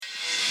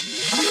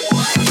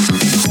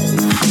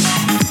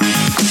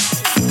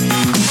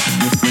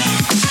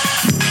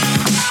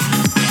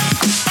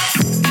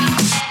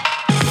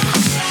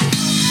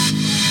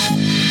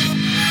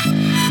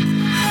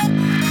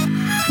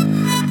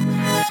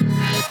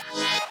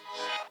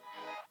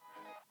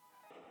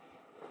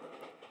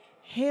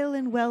Hail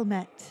and well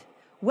met.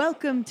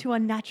 Welcome to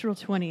Unnatural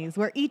 20s,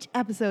 where each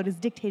episode is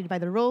dictated by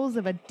the rolls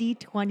of a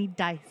D20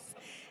 dice.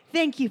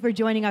 Thank you for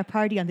joining our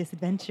party on this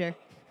adventure.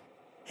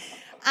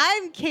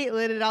 I'm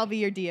Caitlin, and I'll be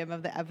your DM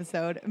of the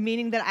episode,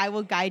 meaning that I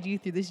will guide you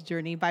through this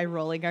journey by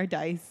rolling our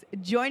dice.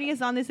 Joining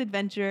us on this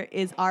adventure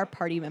is our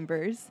party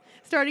members,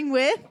 starting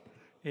with...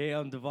 Hey,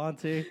 I'm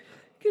Devontae.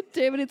 Good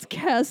damn it, it's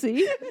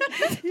Cassie.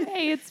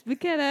 Hey, it's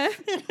McKenna.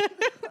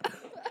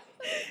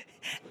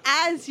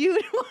 As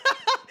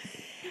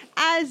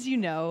you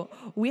know,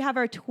 we have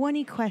our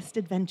 20 quest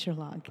adventure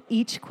log.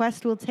 Each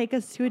quest will take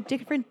us to a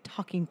different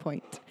talking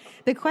point.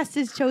 The quest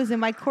is chosen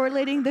by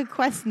correlating the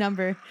quest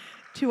number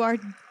to our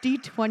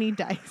D20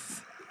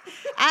 dice.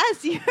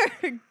 As your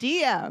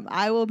DM,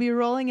 I will be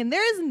rolling, and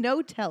there is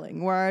no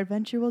telling where our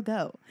adventure will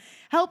go.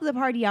 Help the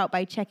party out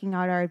by checking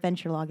out our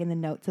adventure log in the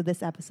notes of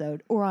this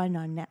episode or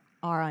on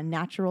our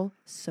Unnatural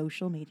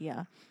social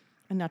media.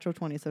 Unnatural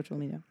 20 social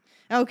media.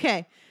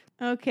 Okay,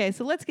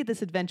 so let's get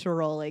this adventure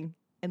rolling,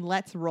 and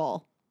let's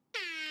roll.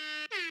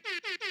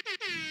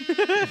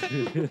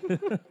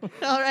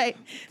 All right,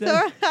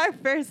 so our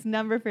first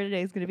number for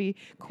today is going to be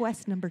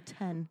quest number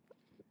 10.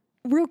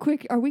 Real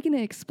quick, are we going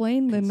to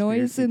explain the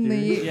noise in the...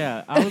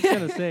 Yeah, I was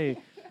going to say...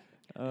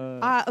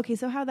 Okay,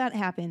 so how that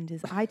happened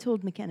is I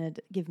told McKenna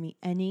to give me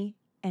any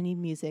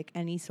music,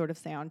 any sort of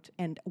sound,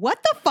 and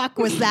what the fuck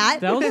was that?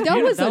 That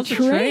was a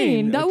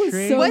train. That was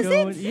so... Was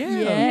going, it?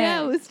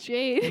 Yeah, it was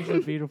Jade. It was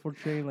a beautiful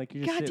train. Like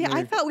you're God sitting damn,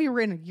 I there. thought we were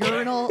in a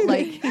urinal.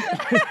 Like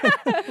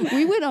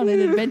We went on an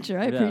adventure.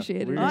 I Yeah,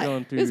 appreciate we it. were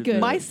going It was through good. the-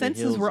 my the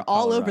senses hills were of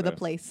all over the Colorado.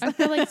 place. I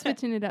feel like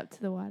switching it up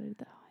to the water,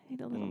 though. I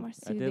need a little more I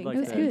soothing. did like It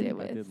was that. good. To I it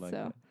with, did like so.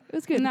 that. It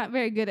was I'm good. not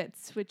very good at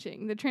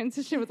switching. The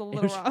transition was a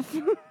little was- rough.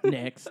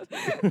 Next.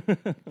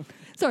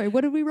 Sorry,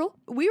 what did we roll?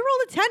 We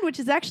rolled a 10, which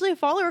is actually a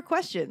follower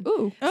question.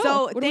 Ooh.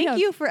 So what do we thank have?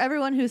 you for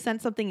everyone who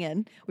sent something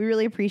in. We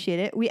really appreciate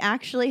it. We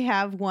actually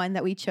have one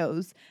that we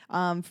chose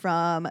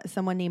from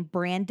someone named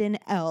Brandon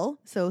L.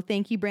 So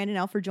thank you, Brandon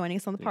L, for joining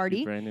us on the Thank party.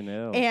 you, Brandon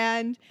L.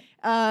 And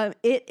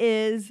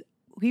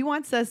he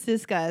wants us to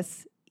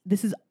discuss,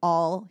 this is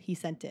all he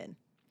sent in.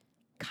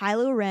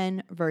 Kylo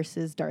Ren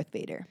versus Darth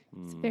Vader.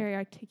 It's very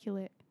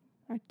articulate.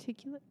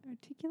 Articulate?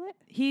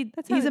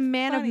 That's how He's a it's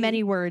man of funny.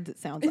 many words, it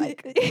sounds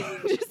like.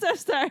 I'm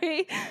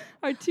sorry.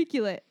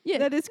 Articulate. Yeah.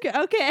 That is good.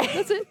 Okay.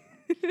 That's it.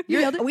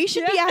 We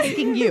should be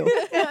asking you.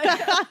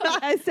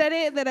 I said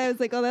it, then I was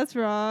like, oh, that's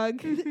wrong.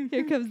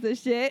 Here comes the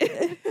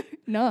shit.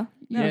 No.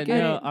 Yeah, good.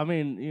 no, I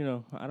mean,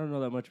 I don't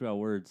know that much about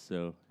words,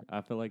 so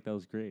I feel like that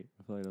was great.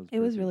 I feel like that was It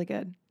was perfect. really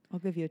good. I'll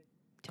give you a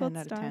 10 Gold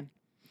out of star. 10.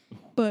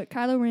 But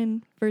Kylo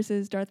Ren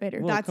versus Darth Vader.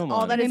 Well, That's come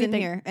all on. that is in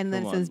Anything. here. And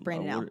then it Come says on,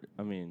 Brandon L. word-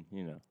 I mean,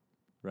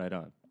 right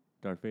on.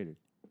 Darth Vader.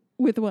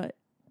 With what?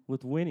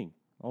 With winning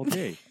all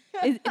day.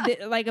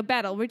 Like a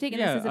battle. We're taking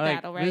this as a like,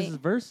 battle, right? This is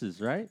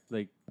versus, right?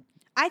 Like,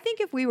 I think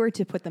if we were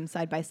to put them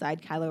side by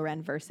side, Kylo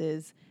Ren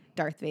versus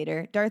Darth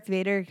Vader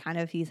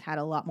he's had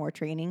a lot more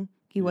training.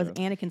 He was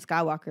Yeah. Anakin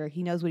Skywalker.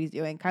 He knows what he's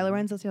doing. Kylo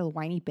Ren's also a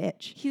whiny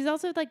bitch. He's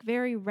also like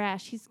very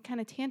rash. He's kind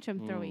of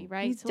tantrum throwy,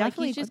 right? He's so like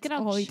definitely- he's just that's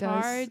gonna all he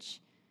does.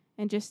 charge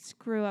and just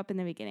screw up in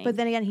the beginning. But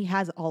then again, he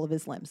has all of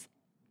his limbs.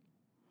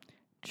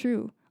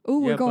 True. Oh,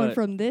 we're yeah, going but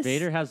from this.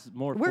 Vader has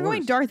more We're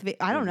going force Darth Vader.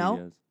 I don't than he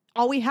know. does.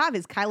 All we have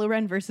is Kylo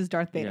Ren versus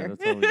Darth Yeah, Vader.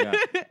 that's all we got.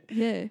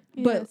 Yeah.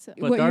 Yeah, But so-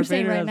 But what Darth you're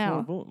saying Vader right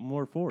has now.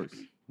 more force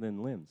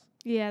than limbs.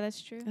 yeah,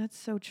 that's true. That's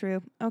so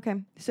true. Okay.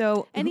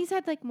 So And he's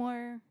had like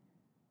more,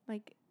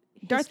 like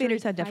Darth history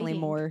Vader's had definitely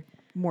fighting.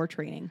 more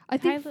training. I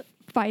think Kylo-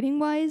 fighting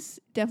wise,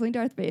 definitely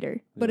Darth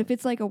Vader. But Yeah. if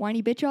it's like a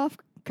whiny bitch off,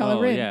 Kylo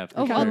Oh, Ren. yeah, for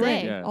Oh, sure. all Kylo day.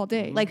 Ren. Yeah. All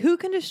day. Like, who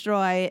can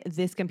destroy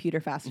this computer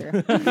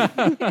faster?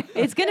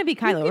 It's going to be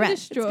Who Kylo can Ren.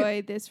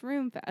 destroy this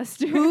room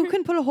faster? Who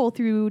can put a hole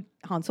through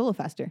Han Solo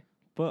faster?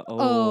 But come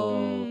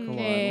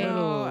Okay. on, Oh,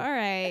 little. all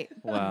right.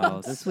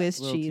 Wow, this Swiss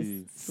is a little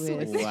cheese. too-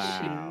 Swiss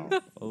Wow.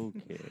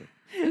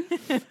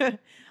 Okay.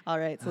 All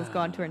right, so let's go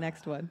on to our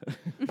next one.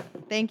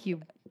 Thank you,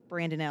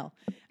 Brandon L.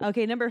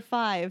 Okay, number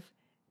 5,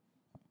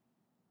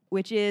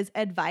 which is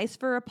advice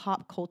for a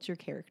pop culture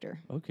character.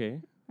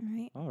 Okay. All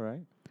right. All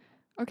right.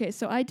 Okay,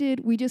 so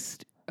we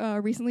just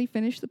recently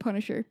finished The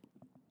Punisher.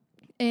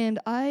 And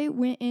I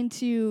went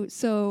into,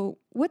 so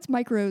what's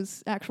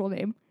Micro's actual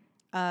name?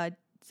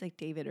 It's like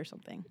David or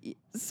something.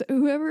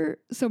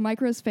 So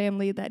Micro's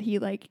family that he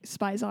like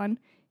spies on,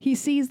 he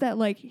sees that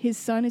like his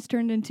son is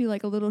turned into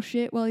like a little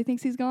shit while he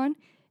thinks he's gone.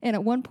 And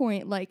at one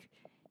point, like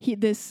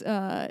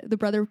the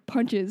brother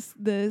punches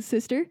the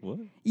sister. What?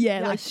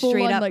 Yeah, like full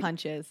straight on, up like,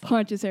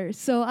 punches. her.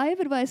 So I have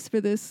advice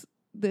for this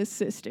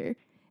sister.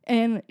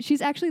 And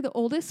she's actually the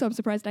oldest, so I'm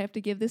surprised I have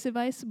to give this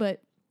advice.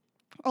 But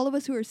all of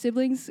us who are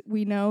siblings,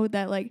 we know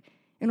that like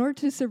in order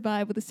to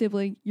survive with a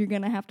sibling, you're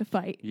gonna have to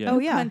fight. Yeah. Oh,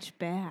 yeah. Punch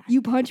back.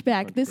 You punch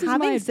back. This is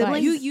Having my siblings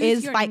advice. You is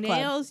use your Fight Club.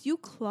 nails. You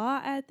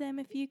claw at them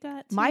if you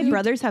got to. My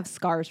brothers have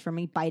scars from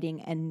me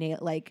biting and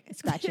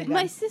scratching them.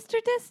 My sister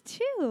does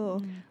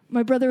too.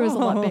 My brother was a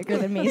lot Oh. bigger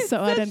than me,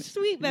 so I Such didn't.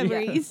 sweet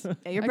memories.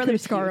 Yeah, your I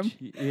brother's couldn't scar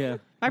huge. him. Yeah.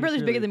 My he's brother's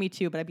bigger really- than me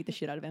too, but I beat the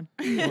shit out of him.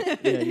 Yeah,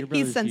 your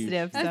brother's He's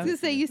sensitive. I was So. gonna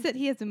say you said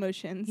he has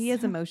emotions. He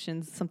has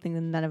emotions, something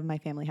that none of my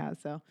family has.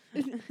 So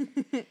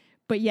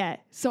But yeah,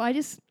 so I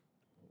just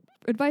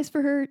advice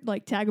for her: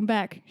 like tag him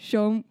back,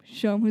 show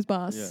him who's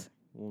boss. Yeah.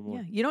 One more.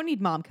 yeah, you don't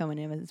need mom coming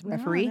in as No,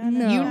 referee.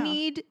 no, You no.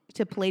 need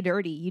to play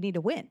dirty. You need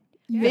to win.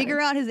 Yeah. Figure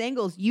out his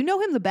angles. You know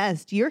him the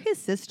best. You're his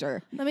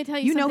sister. Let me tell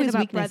You you, know something his about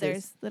weaknesses.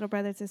 brothers, little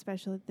brothers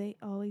especially. They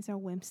always are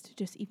wimps to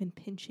just even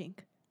pinching.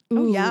 Oh,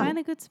 Ooh. yeah. Find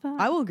a good spot.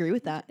 I will agree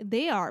with that.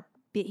 They are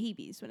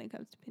babies when it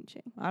comes to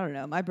pinching. I don't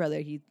know. My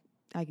brother,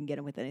 I can get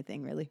him with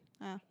anything really.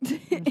 Oh.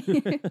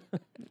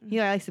 He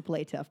likes to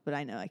play tough, but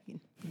I know I can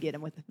get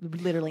him with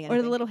literally anything.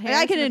 Or the little Like, hairs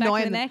I can in the back annoy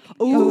of him. the neck.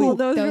 Ooh, Ooh,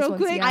 those those real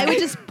ones, quick. yeah. I would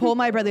just pull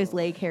my brother's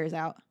leg hairs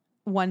out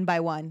one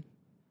by one.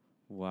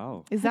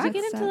 Wow. Is How'd that you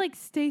get him sad? to like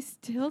stay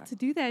still to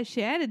do that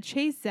shit? I had to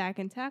chase Zach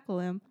and tackle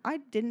him. I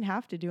didn't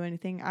have to do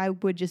anything. I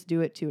would just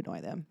do it to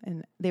annoy them,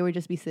 and they would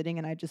just be sitting,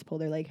 and I'd just pull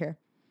their leg hair.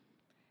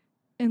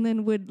 And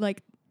then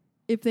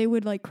if they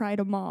would like cry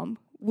to mom,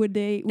 would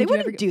they? They Would you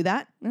ever wouldn't do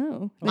that.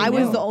 No, Oh, I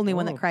was wow. the only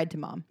one that Oh. cried to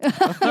mom.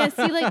 Yeah,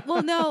 see, like,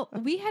 well, no,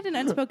 we had an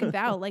unspoken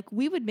vow. Like,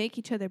 we would make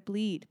each other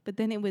bleed, but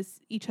then it was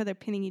each other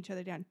pinning each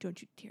other down.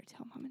 Don't you dare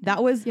tell mom and dad.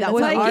 That was Yeah, that that's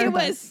was how Like, our it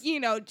best.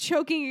 was,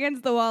 choking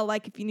against the wall.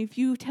 Like, if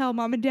you tell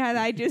mom and dad,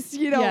 I just,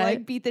 Yeah.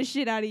 like, beat the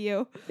shit out of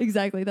you.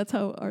 exactly. That's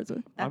how ours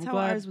was. That's I'm how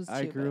glad ours was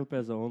I too. grew up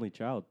as the only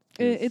child.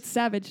 It's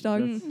savage,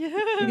 dog. That's-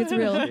 It gets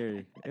real.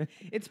 Scary.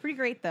 It's pretty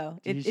great though.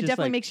 It He's just,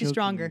 definitely like, makes you choking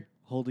stronger.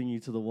 holding you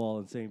to the wall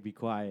and saying, "Be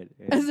quiet."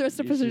 As the rest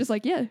of us are just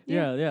like, yeah.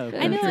 yeah. I know, for sure.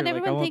 and Like, I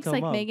everyone won't thinks, tell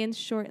like, Mom. Megan's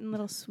short and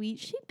little sweet.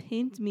 She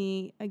pinned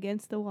me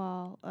against the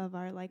wall of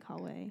our, like,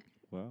 hallway.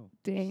 Wow,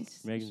 Dang.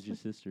 Megan's your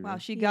sister. Wow,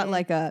 right? she got Yeah.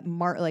 like a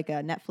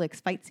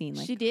Netflix fight scene.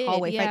 Like She did,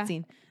 hallway yeah. fight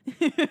scene.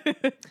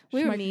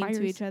 We were Mike mean Myers.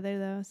 to each other,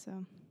 though,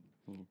 so.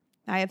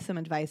 I have some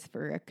advice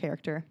for a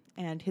character,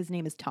 and his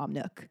name is Tom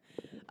Nook.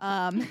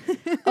 Um,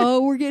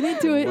 Oh, we're getting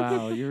into it.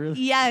 Wow, you're really.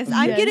 yes,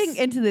 I'm Yes. getting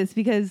into this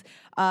because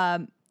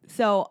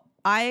so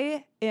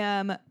I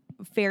am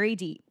very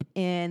deep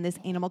in this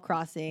Animal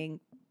Crossing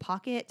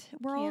Pocket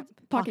World,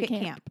 Camp. Pocket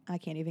Camp. I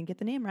can't even get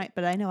the name right,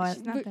 but I know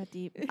She's not that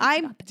deep.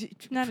 I'm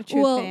Not a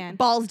true Well, fan.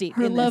 balls deep.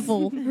 Her in this.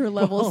 level, her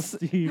levels.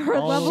 Her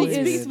level She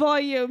is- speaks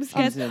volumes. She's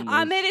Guys, in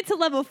I this. made it to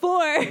level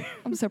 4.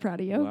 I'm so proud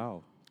of you.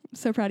 Wow. I'm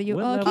so proud of you.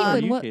 What level Caitlin, are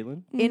you, what?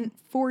 Caitlin? In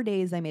 4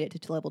 days, I made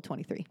it to level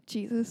 23.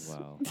 Jesus.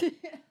 Wow.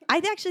 I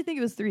actually think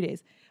it was 3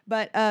 days.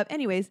 But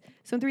anyways,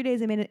 so in 3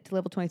 days, I made it to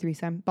level 23,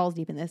 so I'm balls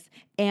deep in this.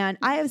 And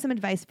I have some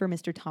advice for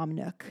Mr. Tom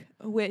Nook,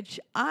 which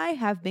I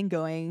have been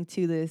going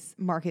to this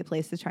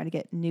marketplace to try to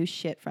get new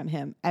shit from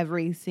him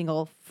every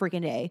single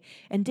freaking day.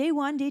 And day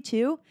 1, day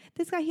 2,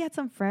 this guy, he had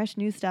some fresh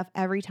new stuff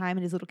every time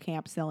in his little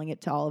camp selling it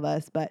to all of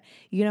us. But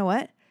you know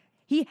what?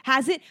 He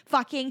hasn't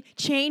fucking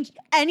changed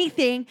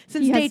anything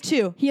since He day has-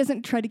 2. He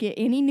hasn't tried to get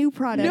any new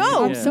product.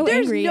 No, I'm so there's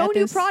angry no at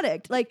new this.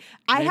 product. Like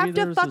I Maybe have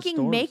there to was a fucking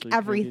storm, make so you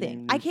can't get any everything.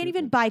 new I can't shit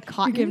even then. buy You're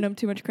cotton. giving him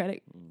too much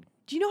credit.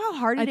 Do you know how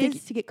hard I it think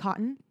is to get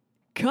cotton?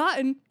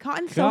 Cotton.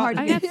 Cotton's so hard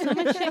to I get. got so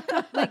much shit.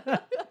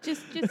 Like,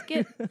 just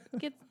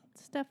get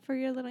stuff for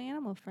your little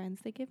animal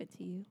friends. They give it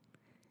to you.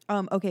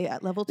 Okay,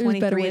 at level There's 23,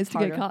 better ways it's to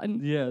harder. get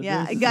cotton. Yeah.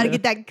 Yeah, I this- gotta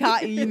get that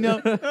cotton, you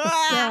know.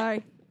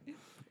 Sorry.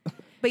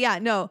 But yeah,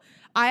 no,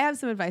 I have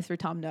some advice for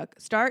Tom Nook.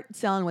 Start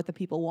selling what the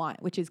people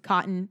want, which is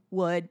cotton,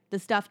 wood, the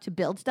stuff to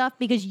build stuff,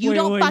 because you Wait,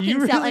 don't wait, fucking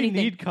you sell really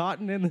anything. need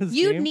cotton in this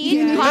You game? need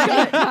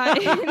Yeah.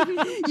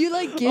 cotton. You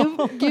like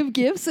give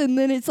gifts and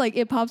then it's like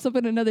it pops up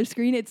in another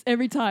screen. It's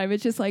every time.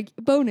 It's just like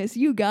bonus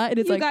you got and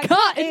it's You like got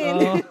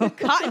cotton. Oh.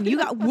 Cotton, you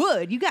got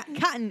wood, you got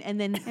cotton, and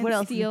then And what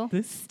else? steel.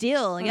 This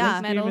Steel, Or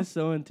yeah. This game metal. is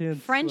so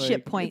intense. Friendship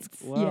like, points.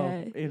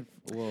 Wow. Yeah.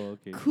 Whoa,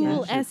 okay.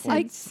 Cool Friendship essence.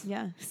 points.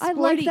 Yeah. I like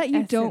Sporty that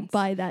you don't essence.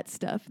 buy that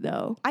stuff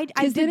though. I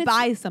 'Cause then did it's-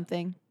 buy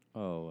something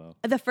Oh, wow.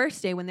 the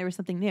first day when there was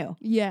something new.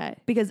 Yeah,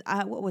 Because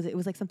what was it? It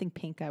was like something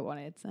pink I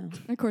wanted. So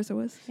of course it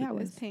was. yeah, it It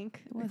was was.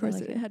 pink. It was, Of I course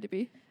like it had to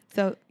be.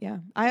 So yeah,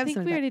 I I have think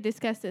some. we already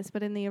discussed this,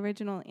 but in the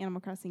original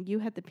Animal Crossing, you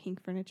had the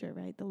pink furniture,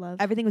 right? The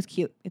love. Everything was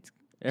cute. It's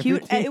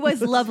cute. Everything It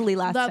was lovely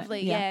last time.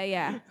 Lovely.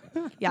 Yeah.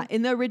 Yeah.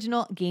 In the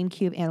original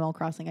GameCube Animal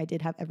Crossing, I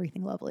did have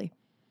everything lovely,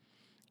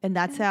 and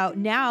that's how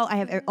now I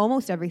have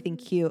almost everything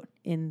cute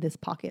in this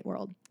Pocket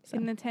world. So.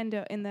 In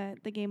Nintendo, in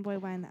the Game Boy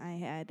one, I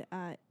had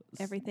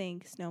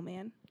everything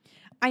snowman.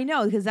 I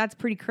know because that's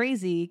pretty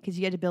crazy because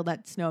you had to build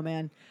that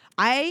snowman.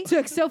 I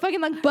Took so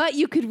fucking long, but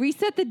you could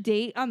reset the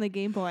date on the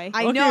Game Boy.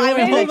 I Okay, know I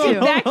wait, wanted hold to.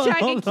 on, Backtrack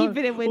hold and on. keep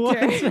it in One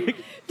winter. sec. You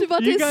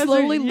Devontae's guys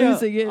slowly are- yeah,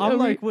 losing it. I'm over-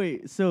 like,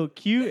 wait, so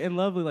cute and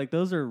lovely, like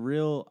those are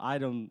real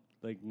item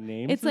like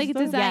names. It's and like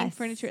stuff? design Yes.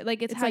 furniture.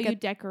 Like it's It's how like you a-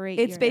 decorate.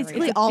 It's your basically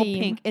area. It's a all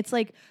theme. pink. It's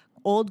like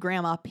old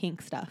grandma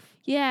pink stuff.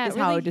 Yeah, is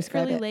really, how I would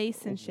describe really it.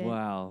 lace and shit.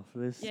 Wow,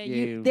 this Yeah,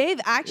 game. They've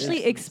actually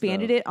There's some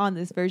expanded stuff. it on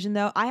this version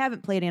though. I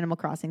haven't played Animal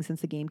Crossing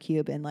since the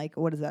GameCube and like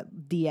what is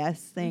that DS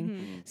thing.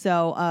 Mhm.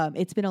 So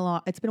it's been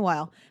a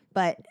while,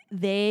 but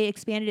they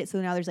expanded it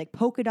so now there's like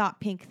polka dot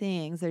pink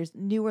things. There's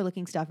newer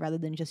looking stuff rather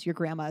than just your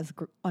grandma's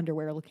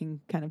underwear looking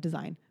kind of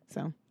design.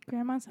 So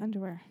Grandma's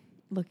underwear.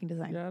 looking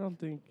design. Yeah, I don't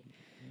think.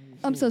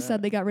 I'm so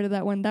sad they got rid of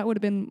that one. That would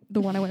have been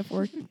the one I went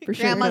for sure.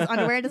 Grandma's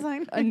underwear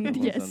design.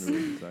 Yes.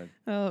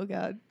 Oh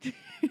God.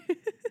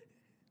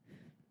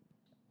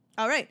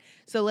 All right,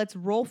 so let's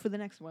roll for the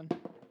next one.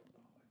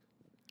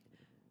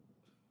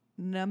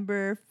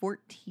 Number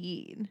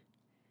 14.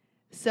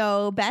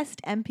 So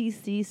best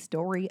NPC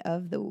story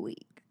of the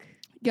week.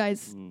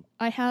 Guys, Mm.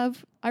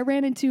 I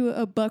ran into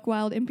a Buck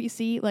Wild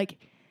NPC. Like,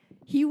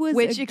 he was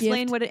Which a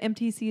explain gift, what an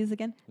MTC is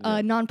again?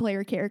 a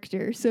non-player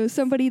character. So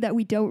somebody that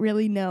we don't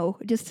really know,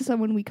 just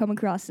someone we come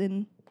across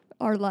in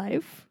our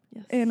life.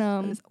 Yes. And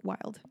that is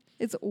wild.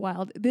 it's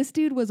wild. This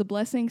dude was a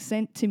blessing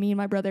sent to me and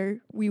my brother.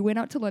 We went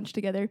out to lunch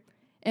together,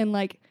 and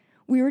like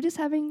we were just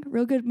having a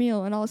real good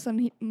meal. And all of a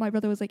sudden, my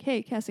brother was like,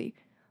 "Hey, Cassie,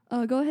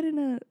 go ahead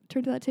and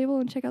turn to that table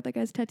and check out that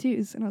guy's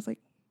tattoos." And I was like,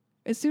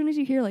 "As soon as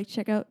you hear like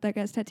check out that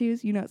guy's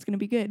tattoos, you know it's gonna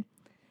be good."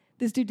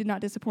 This dude did not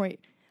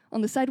disappoint.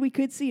 On the side we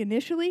could see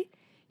initially,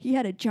 he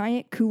had a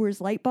giant Coors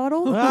Light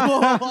bottle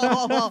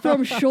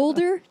from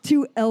shoulder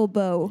to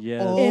elbow.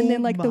 Yes. Oh And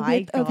then like the my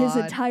width of his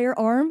God. entire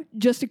arm,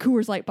 just a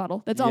Coors Light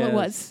bottle. That's all it Yes.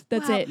 was.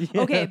 That's Wow. it.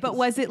 Okay, but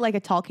was it like a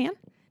tall can?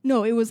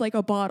 No, it was like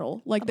a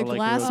bottle, like the Oh, like a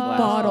glass glass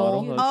bottle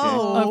Okay.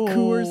 Oh. of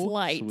Coors Sweet.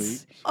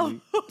 Lights.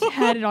 Sweet.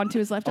 Had it onto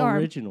his left arm.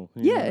 Original.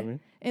 You know Yeah, what I mean?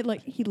 it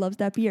like he loves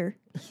that beer.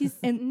 He's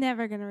And-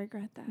 never gonna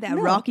regret that. That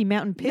No. Rocky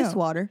Mountain piss No.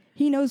 water.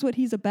 He knows what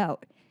he's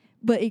about,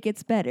 but it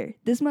gets better.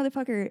 This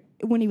motherfucker,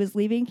 when he was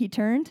leaving, he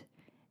turned.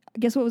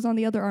 Guess what was on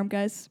the other arm,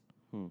 guys?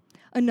 Hmm.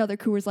 Another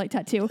Coors Light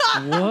tattoo.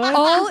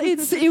 What?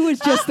 It was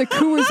just the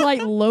Coors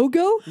Light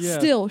logo, Yeah.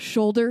 still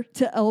shoulder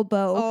to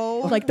elbow,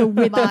 Oh like the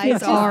width of my his God.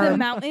 Just the arm.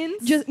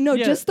 mountains. Just Yeah.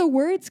 just the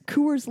words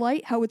Coors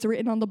Light, how it's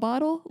written on the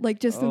bottle, like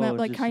just in that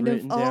like just kind of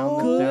written down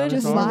Oh, down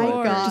just his my arm.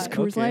 Lord. God. just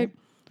Coors Okay. Light.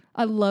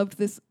 I loved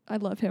this. I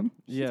love him.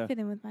 Yeah. fit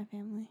in with my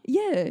family.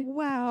 Yeah,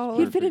 Wow.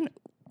 he'd fit in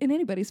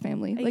anybody's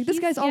family. Like this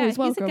guy's always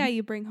welcome. He's a guy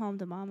you bring home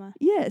to mama.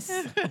 Yes.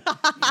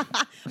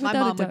 My Without a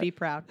mom would doubt. be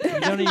proud. You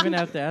don't even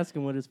have to ask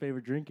him what his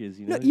favorite drink is.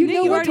 You know. you Yeah,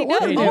 know you what to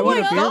already know. order. Hey, Oh what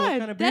my beer? God. What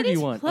kind of beer That do you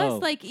is want? plus, Oh.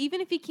 like,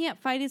 even if he can't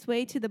fight his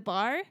way to the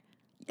bar,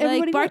 Everybody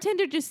like knows.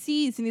 bartender just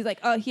sees and he's like,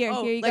 "Oh, here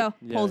you like, go."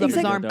 Yeah, pulls there up you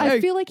his go, arm. dog. I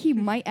feel like he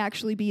might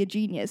actually be a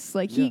genius.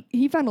 Like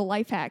he found a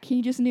life hack.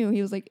 He just knew.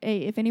 He was like,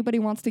 "Hey, if anybody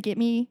wants to get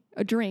me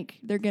a drink,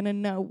 they're gonna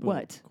know Boom.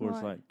 what." Coors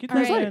What? Light. Get All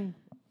this right. man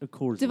a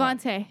Coors Light.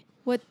 Devontae,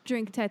 what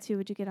drink tattoo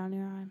would you get on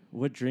your arm?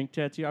 What drink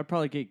tattoo? I'd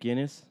probably get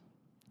Guinness.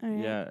 All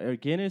right. Yeah, or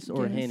Guinness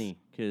or Guinness. Henny,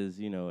 because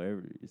you know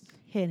it's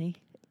Henny.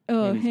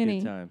 Oh, Henny's Henny.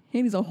 good time.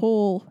 Henny's a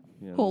whole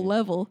You know whole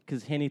level.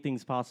 Because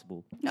anything's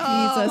possible. Oh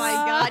Jesus. my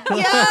God.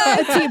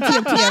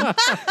 Yes.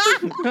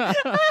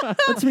 TM.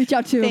 Let's reach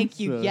out to him. Thank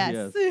you. So,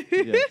 Yes.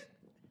 yes.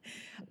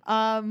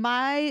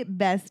 My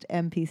best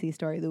MPC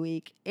story of the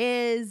week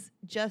is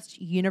just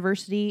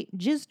university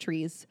jizz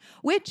trees,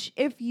 which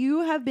if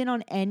you have been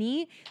on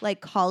any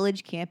like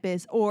college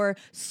campus or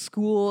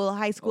school,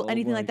 high school, Oh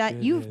anything my like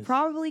that, you've goodness.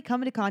 probably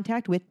come into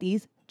contact with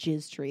these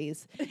jizz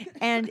trees.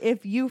 And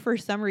if you, for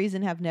some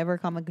reason, have never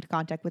come into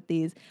contact with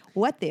these,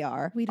 what they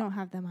are. We don't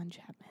have them on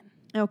Chapman.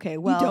 Okay,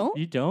 well. you don't?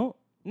 You don't?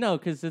 No,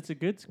 because it's a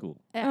good school.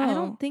 I Oh.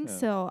 don't think Yeah.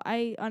 so.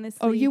 I honestly.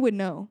 Oh, you would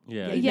know.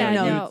 Yeah. you Yeah, I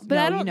know. know, but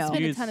I No, you don't know. spend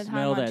You a would ton of time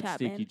smell on that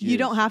Chapman. sticky You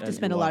don't jizz have to as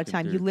spend a you're lot of walking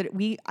time. You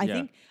through. I Yeah.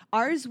 think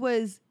ours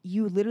was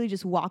you literally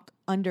just walk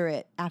under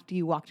it after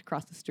you walked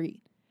across the street.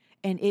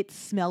 And it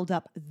smelled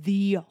up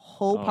the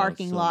whole Oh,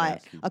 parking so lot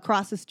nasty.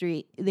 across the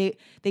street.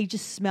 They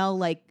just smell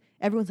like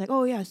everyone's like,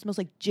 "Oh yeah, it smells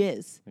like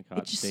jizz." Like It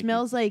hot just sticky.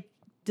 smells like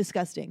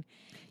disgusting.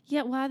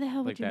 Yeah, why the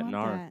hell Like would you that want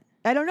Nar. that?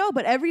 I don't know,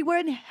 but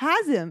everyone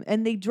has them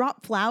and they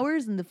drop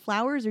flowers and the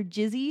flowers are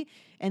jizzy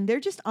and they're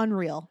just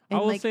unreal. I And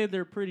will like say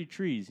they're pretty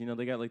trees. You know,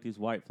 they got like these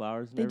white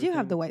flowers. And They do have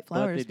everything, the white But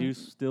flowers, they do but-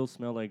 still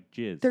smell like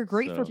jizz. they're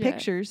great for so- Yeah.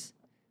 pictures.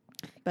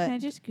 But Can I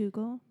just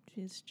Google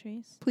jizz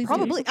trees? Please do.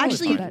 probably Probably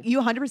actually fine. you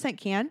 100%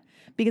 can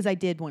because I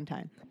did one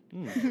time.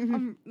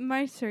 Mm.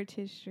 My search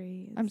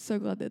history. Is I'm so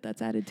glad that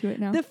that's added to it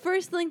now. the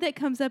first link that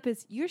comes up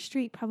is your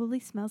street probably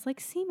smells like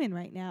semen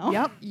right now.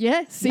 Yep.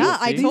 yeah, see, Yeah,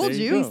 I See? told There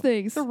you you. go. these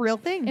things. It's a real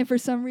thing. And for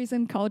some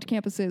reason, college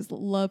campuses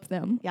love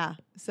them. Yeah.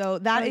 So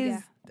that Oh, is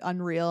yeah.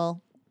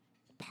 unreal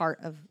part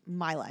of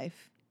my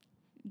life.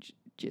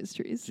 Jizz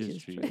trees.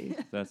 Jizz trees.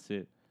 That's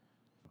it.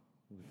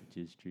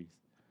 Jizz trees.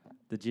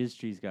 The jizz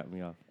trees got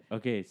me off.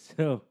 Okay,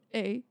 so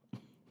A.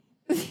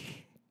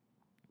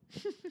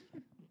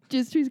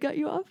 Jizz trees got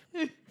you off?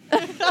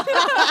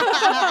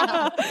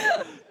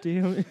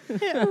 damn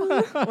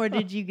it. Or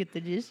did you get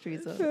the jizz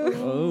trees off?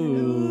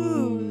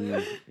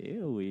 Oh,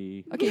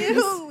 ew. Okay,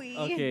 this-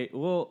 Okay,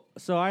 well,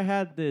 so I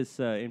had this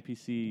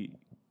NPC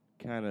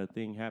kind of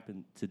thing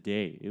happen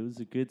today. It was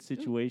a good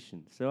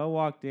situation. So I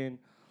walked in,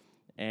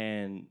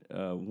 and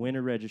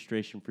winter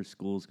registration for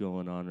school's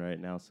going on right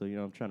now. So,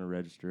 I'm trying to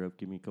register up,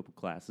 give me a couple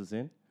classes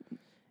in.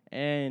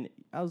 And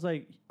I was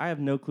like, I have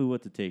no clue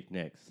what to take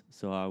next.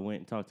 So I went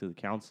and talked to the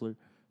counselor,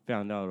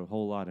 found out a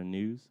whole lot of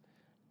news.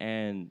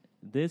 And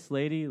this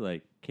lady,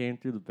 like, came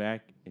through the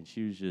back, and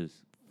she was just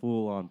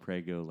full on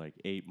prego, like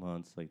 8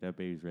 months. Like, that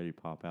baby's ready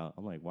to pop out.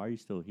 I'm like, why are you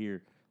still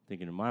here?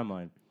 Thinking in my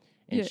mind.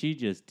 And she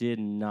just did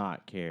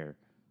not care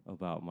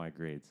about my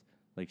grades.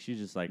 Like, she's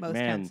just like, Most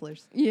man.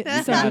 counselors. Yeah.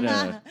 You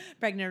gotta,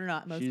 Pregnant or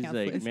not, most she's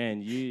counselors. like,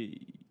 man,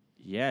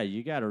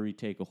 you got to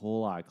retake a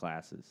whole lot of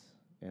classes.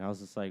 And I was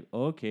just like,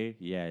 okay,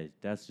 yeah,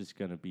 that's just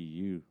going to be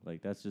you.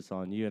 Like, that's just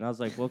on you. And I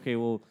was like, okay,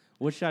 well,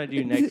 what should I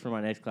do next for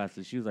my next class?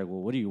 And she was like, well,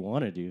 what do you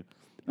want to do?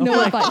 I'm No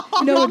like, advice.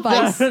 No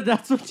advice.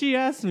 That's what she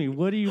asked me.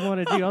 What do you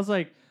want to do? I was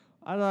like,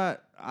 I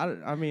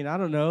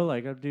don't know.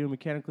 Like, I'm doing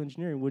mechanical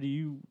engineering. What do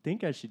you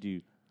think I should do?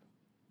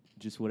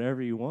 Just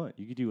whatever you want.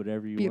 You can do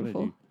whatever you want to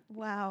Beautiful. do.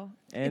 Wow.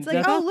 And It's like,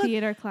 that's- oh, Go look.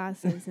 theater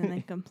classes and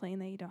then complain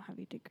that you don't have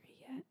your degree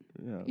yet.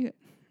 Yeah. Yeah.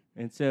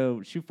 And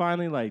so she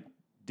finally like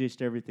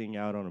dished everything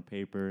out on a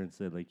paper and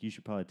said like, you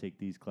should probably take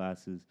these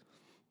classes.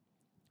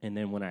 And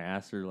then when I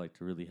asked her like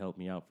to really help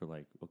me out for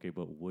like, okay,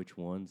 but which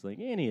ones? Like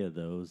any of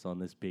those on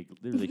this big,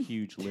 there's a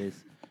huge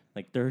list,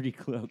 like 30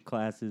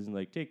 classes, and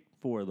like take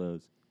 4 of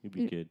those, you'd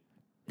be good.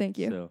 Thank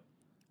you. So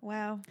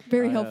Wow.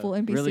 Very I, helpful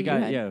NBC. Really you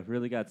got had.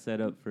 really got set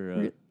up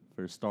for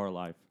Star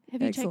Life.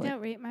 Have you Excellent. checked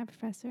out Rate My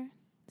Professor?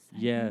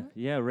 Yeah,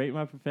 Rate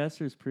My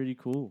Professor is pretty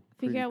cool.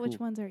 Figure Pretty out which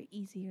cool. ones are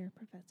easier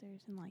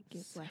professors and like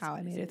give less How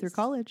I made it through quizzes.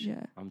 college.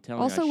 Yeah. I'm telling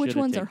you, Also, I which shoulda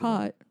ones are taken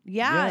one. hot?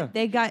 Yeah, Yeah.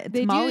 they got They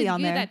tamale do on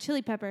give you there. that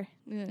chili pepper.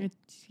 Yeah.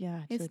 It's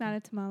It's not a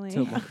tamale.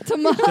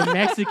 The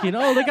Mexican.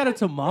 Oh, they got a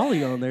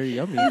tamale on there.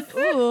 Yummy.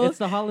 Ooh. It's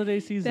the holiday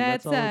season.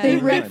 That's all that's They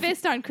going on.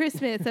 breakfast on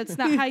Christmas. That's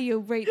not how you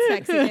rate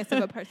sexiness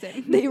of a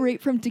person. They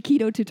rate from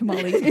taquito to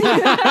tamale.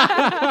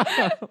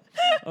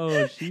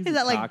 Oh, she's Is a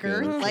that like taco.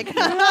 girth? Like,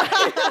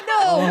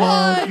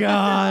 Oh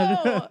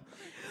God.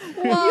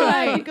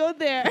 Why go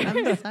there?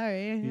 I'm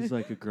sorry. He's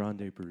like a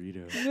grande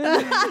burrito.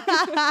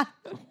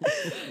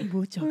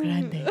 Mucho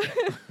grande.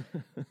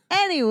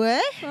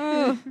 Anyway.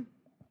 Oh,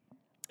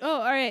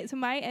 all right. So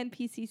my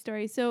NPC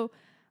story. So,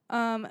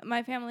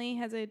 my family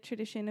has a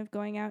tradition of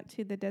going out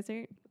to the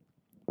desert,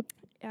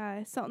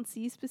 Salton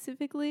Sea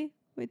specifically,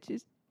 which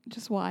is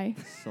Just why?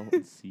 Salt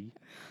and sea.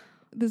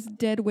 This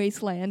dead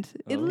wasteland.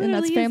 It And that's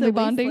literally is family a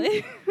bonding.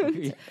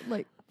 wasteland.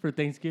 Like, For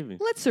Thanksgiving.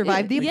 Let's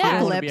survive the Like, Yeah. you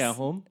don't wanna apocalypse. be at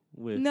home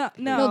with. no,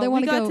 No, they we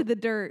wanna got go- to the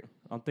dirt.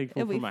 I'm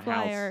thankful and for we my fly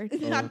house. our-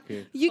 Oh,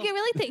 okay. You get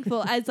really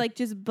thankful as like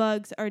just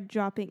bugs are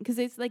dropping because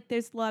it's like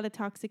there's a lot of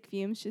toxic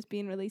fumes just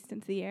being released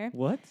into the air.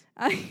 What?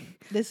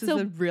 This is So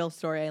the real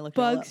story. I looked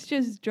it all up. Bugs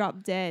just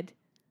drop dead.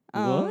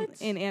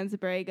 What? In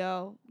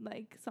Anza-Borrego,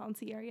 like Salton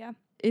Sea area.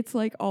 it's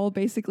like all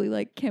basically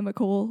like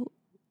chemical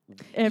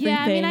everything.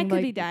 Yeah, I mean I could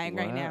like, be dying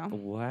right now,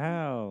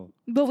 Wow.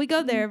 but we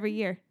go there every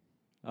year.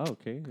 Oh,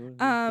 okay. Well,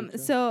 good job.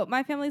 So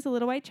my family's a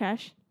little white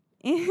trash,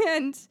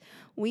 and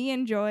we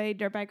enjoy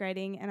dirt bike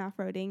riding and off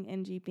roading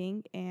and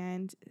jeeping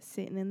and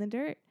sitting in the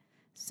dirt.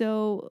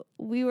 So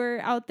we were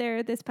out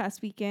there this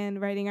past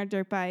weekend riding our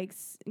dirt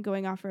bikes,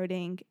 going off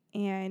roading,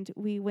 and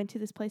we went to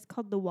this place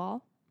called The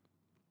Wall,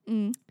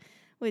 Mm.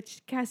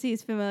 which Cassie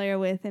is familiar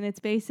with, and it's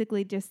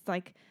basically just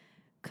like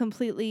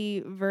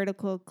completely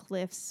vertical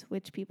cliffs,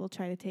 which people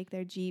try to take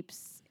their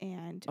jeeps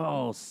and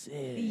Oh,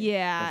 sick.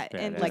 yeah,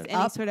 That's and badass. like Like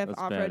any up? sort of That's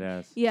off road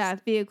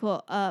badass.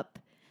 vehicle up.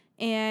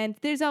 And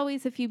there's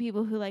always a few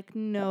people who like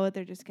know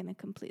they're just gonna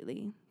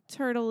completely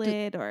turtle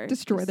it or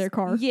Destroy their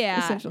car. Yeah,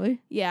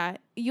 Essentially. yeah.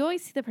 You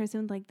always see the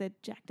person with like the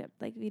jacked up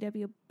like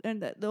VW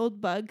and the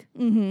old bug,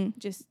 Mm-hmm.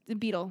 just the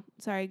Beetle.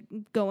 Sorry,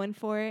 going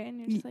for it, and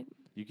you're just like,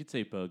 You could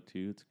say bug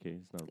too. It's okay.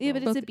 It's not. A yeah,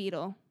 but problem. it's a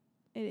Beetle.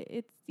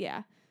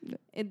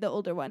 It's the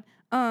older one.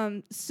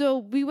 So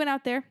we went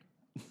out there,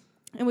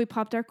 and we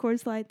popped our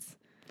Coors Lights.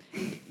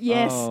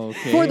 Yes. Oh,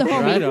 okay. For the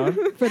homie. Right on.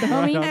 For the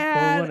Right homie. on. Pull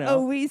And one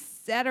out. we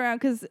sat around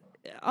because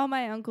all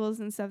my uncles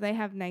and stuff, they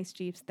have nice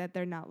Jeeps that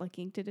they're not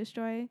looking to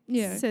destroy.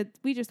 Yeah. So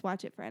we just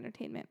watch it for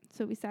entertainment.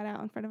 So we sat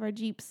out in front of our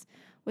Jeeps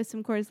with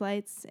some Coors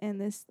Lights, and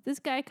this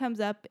guy comes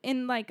up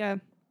in like a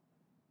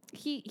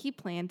he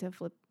planned to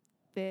flip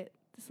it.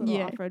 This little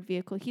Yeah. off-road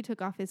vehicle. He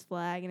took off his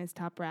flag and his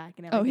top rack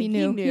and Oh, everything.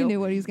 he knew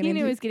what he was going He to knew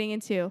do. what he was getting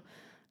into.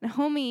 The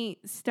homie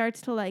starts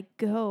to like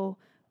go,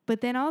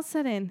 but then all of a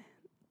sudden,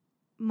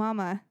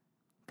 Mama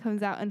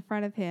comes out in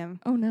front of him.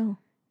 Oh no.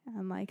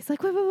 I'm like, it's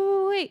like,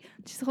 wait.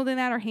 She's holding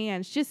out her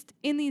hands, just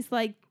in these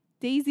like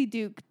Daisy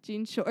Duke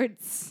jean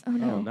shorts Oh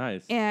no. Oh,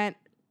 nice. and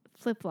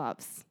flip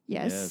flops.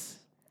 Yes.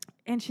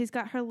 And she's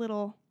got her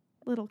little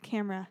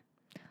camera.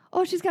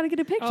 Oh, she's got to get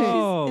a picture.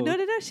 Oh. No.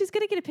 She's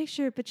gonna get a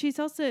picture, but she's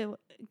also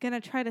gonna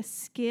try to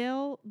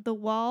scale the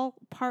wall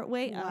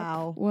partway up,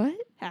 Wow. What?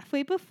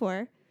 halfway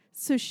before,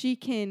 so she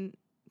can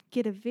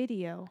get a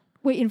video.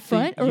 Wait, in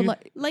front or you-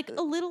 like? Like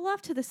a little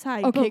off to the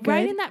side, Okay, but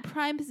right good. in that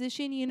prime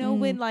position, you know,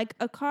 when like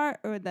a car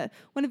or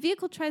when a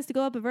vehicle tries to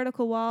go up a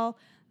vertical wall,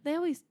 they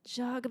always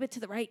jog a bit to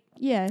the right,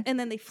 Yeah. and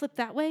then they flip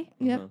that way.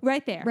 Yep. Uh-huh.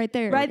 Right there. Right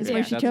there. Right is there.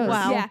 where she That's chose.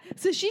 Wow. Yeah.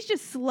 So she's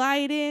just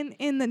sliding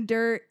in the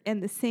dirt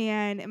and the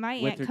sand, and my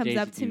With aunt her comes Daisy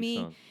up to Dukes me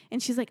on.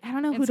 and she's like, I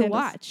don't know And who to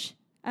sandals. watch.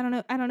 I don't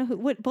know who.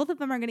 What both of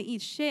them are gonna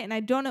eat shit, and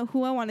I don't know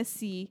who I want to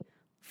see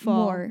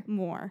fall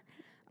more.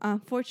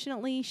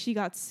 Fortunately, she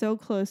got so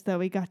close that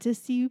we got to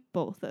see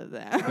both of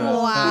them.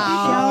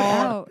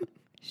 Wow.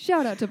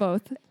 Shout out to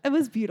both. It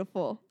was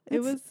beautiful. It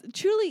It's- was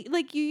truly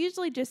like you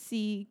usually just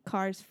see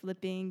cars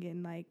flipping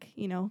and like,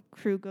 you know,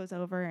 crew goes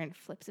over and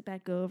flips it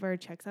back over,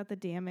 checks out the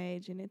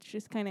damage, and it's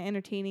just kind of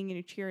entertaining and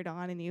you cheer it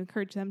on and you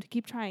encourage them to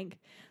keep trying.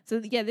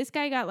 So yeah, this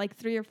guy got like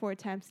 3 or 4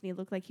 attempts and he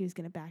looked like he was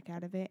going to back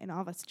out of it, and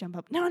all of us jump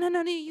up. No,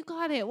 you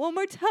got it. One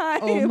more time.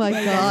 Oh my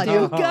God. You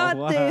Oh, got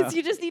wow. this.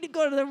 You just need to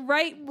go to the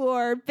right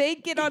more.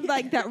 Bank it on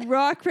like that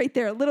rock right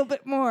there a little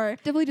bit more.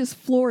 Definitely just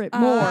floor it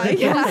more.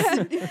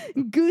 Yeah.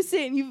 Goose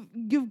it, and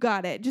you've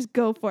got it. Just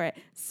go for it.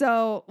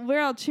 So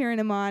we're all cheering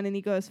him on, and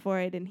he goes for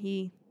it, and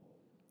he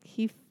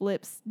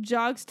flips,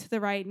 jogs to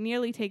the right,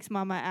 nearly takes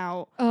Mama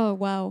out, Oh,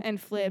 wow.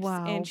 and flips,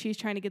 Wow. and she's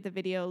trying to get the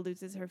video,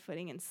 loses her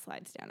footing, and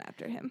slides down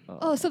after him.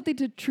 Oh, something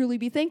to truly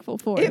be thankful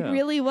for. It Yeah.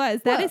 really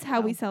was. That Well, is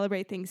how we wow.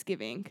 celebrate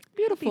Thanksgiving.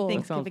 Beautiful. Happy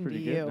That sounds Thanksgiving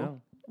pretty to good. you.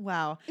 No.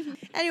 Wow.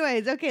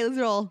 Anyways, okay, let's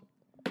roll.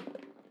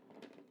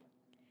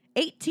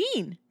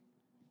 18.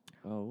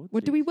 Oh,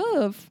 What do we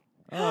love?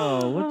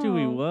 Oh, what do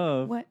we Oh.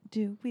 love? What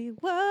do we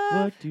love?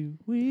 What do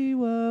we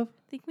love?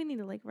 I think we need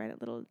to like write a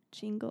little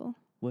jingle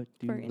What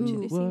do for we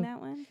introducing love?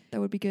 that one.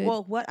 That would be good.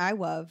 Well, what I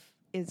love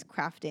is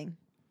crafting.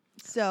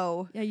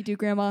 So, yeah, you do,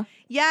 Grandma.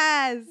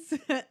 yes.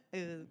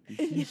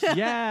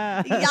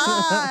 Yeah.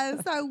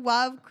 Yes, I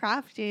love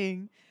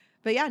crafting.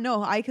 But yeah,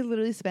 no, I could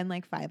literally spend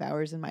like 5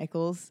 hours in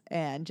Michael's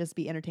and just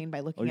be entertained by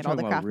Oh, looking you're at all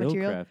the talking about craft real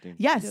material. crafting.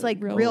 Yes, Yeah,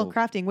 like real- real Oh.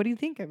 crafting. What do you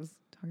think I was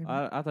talking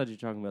about? I thought you were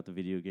talking about the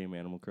video game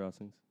Animal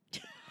Crossing.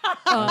 Uh,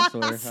 I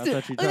swear. I thought you were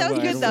Oh, talking that was about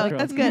good Animal though. Crossing.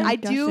 That's good. I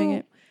Gosh, dang do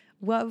it.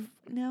 love.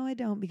 No, I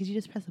don't because you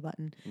just press a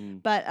button.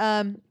 Mm. But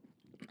I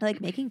like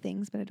making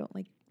things, but I don't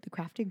like the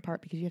crafting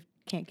part because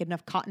can't get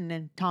enough cotton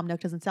and Tom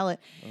Nook doesn't sell it.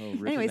 Oh,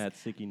 ripping Anyways. that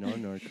sicky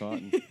nar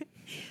cotton.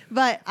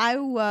 But I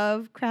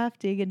love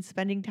crafting and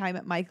spending time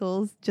at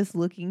Michael's just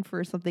looking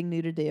for something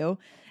new to do.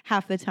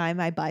 Half the time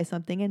I buy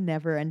something and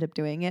never end up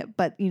doing it.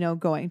 But, you know,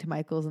 going to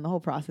Michael's and the whole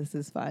process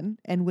is fun.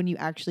 And when you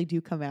actually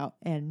do come out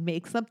and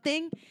make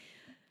something,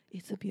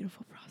 it's a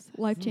beautiful process.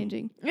 Life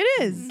changing.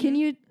 It is. Can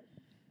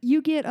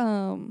you get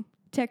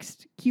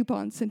text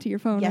coupons sent to your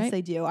phone, Yes, right?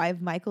 I do. I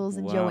have Michael's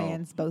and Wow.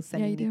 Joann's both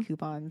sending you me do.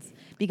 coupons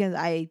because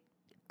I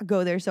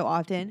go there so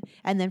often.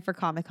 And then for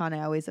Comic-Con,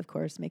 I always, of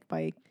course,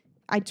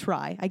 I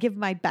try. I give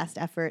my best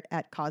effort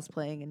at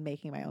cosplaying and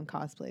making my own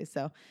cosplays.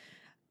 So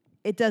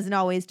it doesn't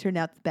always turn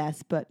out the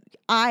best, but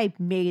I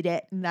made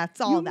it, and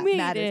that's all You that made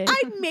matters. it.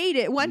 I made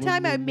it. One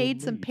time I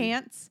made some Made it.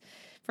 pants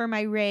for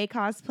my Ray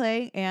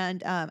cosplay,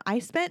 and I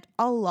spent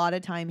a lot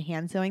of time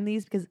hand sewing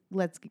these because,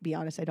 let's be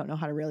honest, I don't know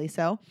how to really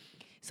sew.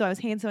 So I was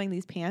hand sewing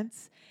these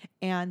pants,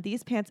 and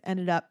these pants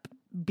ended up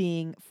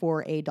being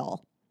for a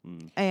doll.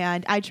 Mm.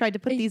 And I tried to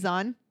put A- these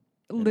on,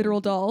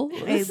 Literal doll.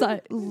 a Si-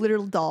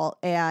 literal doll,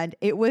 and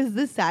it was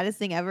the saddest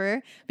thing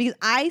ever because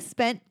I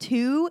spent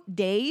 2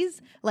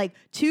 days, like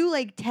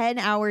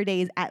 10-hour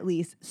days at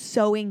least,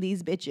 sewing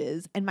these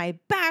bitches, and my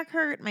back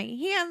hurt, my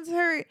hands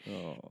hurt,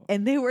 Oh.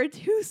 and they were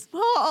too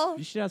small.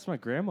 You should ask my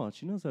grandma.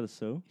 She knows how to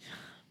sew.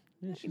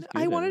 Yeah, she's I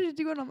good at wanted it. to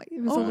do it on my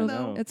It was a oh little,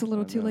 no. It's a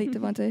little I too know. late,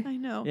 Devontae. I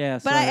know. Yeah,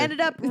 But I sorry. ended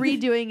up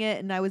redoing it,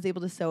 and I was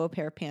able to sew a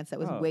pair of pants that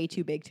was Oh. way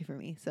too big for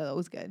me, so it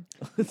was good.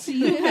 So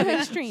you have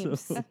extremes.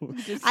 So- You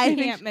just I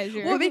can't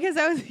measure. Well, because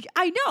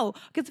I know,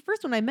 because the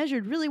first one I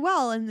measured really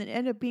well, and it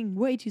ended up being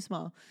way too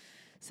small.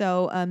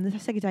 So the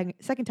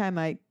second time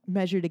I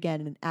measured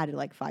again and added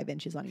like 5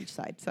 inches on each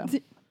side, so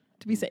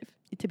To be safe.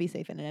 to be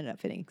safe, and it ended up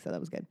fitting, so that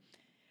was good.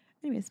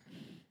 Anyways,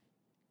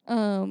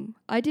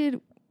 I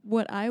did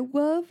what I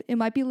love. It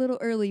might be a little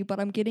early, but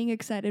I'm getting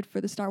excited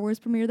for the Star Wars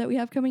premiere that we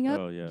have coming up.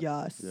 Oh yeah.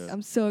 yes, Yeah.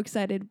 I'm so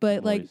excited.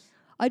 But like, Voice.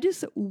 I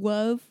just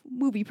love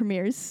movie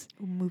premieres.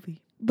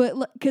 movie. But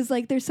because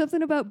like, there's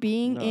something about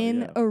being No,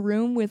 in yeah. a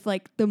room with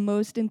like the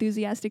most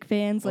enthusiastic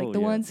fans, like Oh, the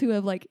yeah. ones who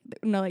have like,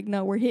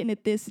 no, we're hitting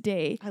it this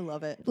day. I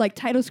love it. Like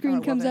title screen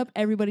love comes it. up,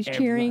 everybody's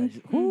cheering.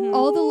 Everybody-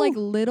 All the like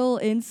little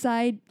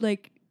inside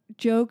like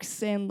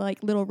jokes and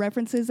like little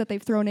references that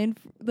they've thrown in,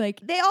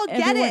 like They all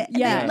get Everyone- it. And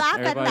yeah. they laugh at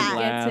Everybody that.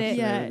 laughs Gets it. and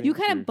Yeah. everything. you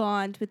kind True. of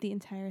bond with the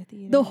entire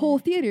theater. the whole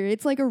theater.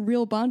 It's like a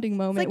real bonding It's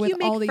moment like with you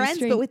all make these friends,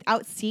 strangers. but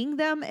without seeing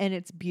them, and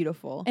it's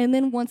beautiful. And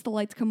then once the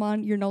lights come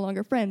on, you're no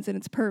longer friends, and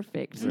it's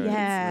perfect. Right.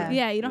 Yeah.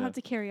 Yeah, you don't Yeah. have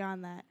to carry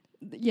on that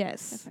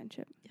Yes.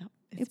 friendship. It's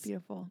It's-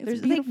 beautiful. it's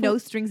There's beautiful. like no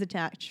strings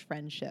attached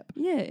friendship.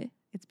 Yeah.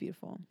 It's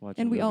beautiful. Watch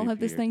And a we all movie have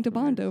this premiere- thing to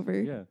bond premieres.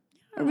 over. Yeah.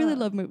 I really Ah.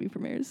 love movie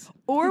premieres.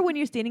 Or when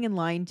you're standing in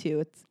line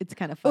too, it's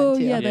kind of fun Oh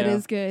too. yeah, that Yeah.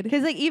 is good.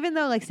 Because like even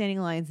though like standing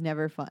in line is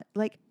never fun,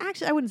 like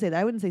actually I wouldn't say that.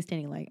 I wouldn't say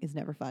standing in line is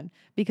never fun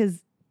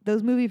because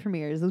those movie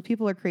premieres, those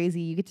people are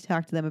crazy. You get to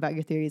talk to them about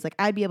your theories. Like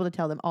I'd be able to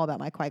tell them all about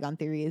my Qui-Gon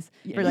theories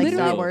for like Literally,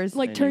 Star Wars.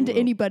 Like And turn you to will.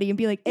 anybody and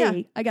be like, Yeah.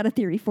 "Hey, I got a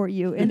theory for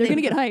you," and they're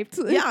gonna get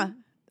hyped. Yeah,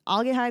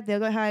 I'll get hyped, they'll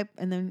get hyped,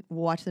 and then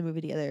we'll watch the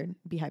movie together and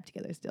be hyped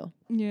together still.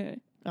 Yeah.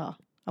 Oh,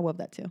 I love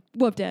that too.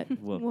 Whooped it.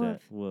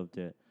 Woof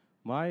that.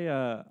 My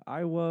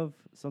I love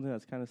something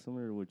that's kind of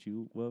similar to what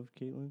you love,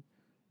 Caitlin.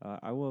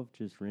 I love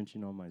just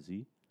wrenching on my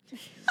Z.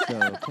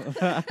 So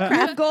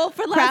Craft goal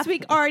for last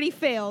week already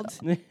failed.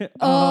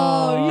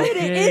 Oh, you did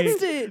dang. it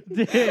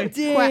instant.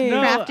 Dang.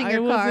 No, Crafting I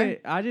your car. wasn't-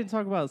 I didn't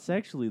talk about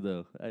sexually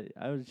though.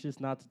 I was just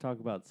not to talk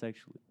about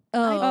sexually.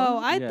 Oh,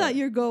 I Yeah. thought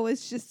your goal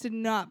was just to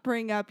not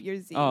bring up your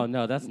Z. Oh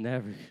no, that's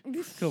never.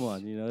 Come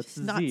on, it's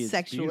the Not Z. It's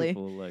sexually.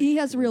 beautiful, like, He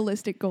has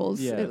realistic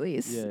goals, at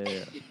least.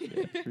 Yeah,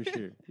 for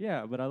sure.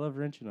 Yeah, but I love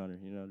wrenching on her.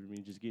 You know what I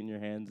mean? Just getting your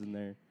hands in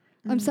there.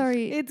 I'm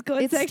sorry. It's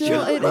going It's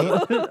sexual.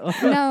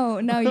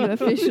 still no, you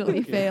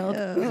officially failed.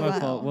 My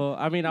fault. Well,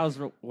 I mean, I was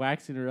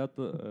waxing her up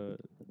the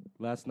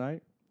last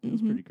night. It was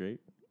Mhm. pretty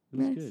great. It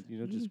was Nice.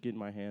 good. Just getting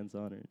my hands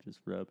on her, just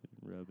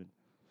rubbing.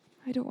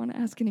 I don't want to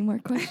ask any more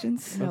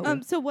questions.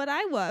 No. So what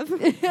I love.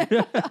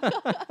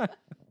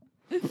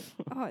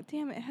 Oh,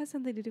 damn it. It has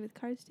something to do with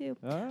cars too.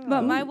 Ah.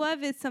 But my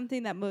love is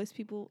something that most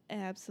people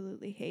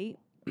absolutely hate.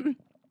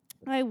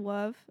 I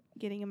love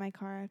getting in my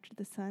car after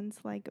the sun's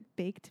like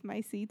baked my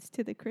seats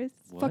to the crisp.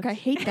 Fuck, I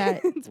hate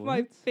that. It's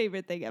my What?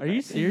 favorite thing ever. Are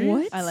you serious?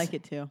 What? I like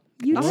it too.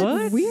 You What?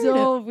 that's weird.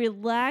 So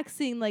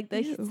relaxing. Like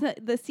Ew.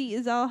 the seat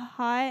is all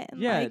hot. And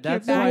Yeah, like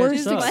that's the why it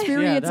worst sucks. Yeah,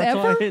 experience that's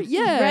why ever. it's-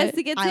 Yeah. Rest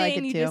against I like it,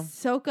 and it you too. just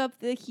soak up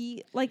the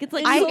heat. Like it's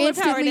like I solar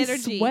powered instantly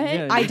energy. sweat.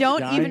 Yeah, I you're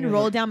don't dying even of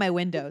roll it. down my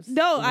windows.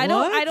 No, I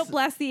don't What?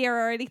 blast the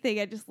air or anything.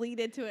 I just lean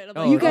into it. I'm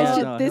Oh, like, You guys oh,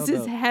 just- no, this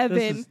hell is no.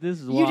 heaven. This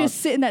is You wild. just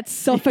sit in that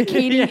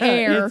suffocating Yeah,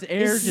 air, it's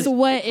air, just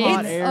sweating.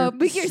 hot air.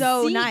 But your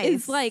So seat nice.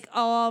 is like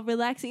all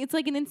relaxing. It's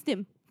like an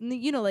instant,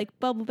 like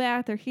bubble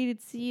bath or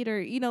heated seat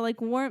or like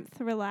warmth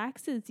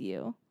relaxes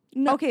you.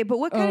 No, Okay, but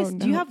what kind Oh, of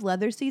do you no. have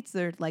leather seats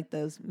or like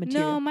those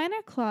material? No, mine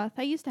are cloth.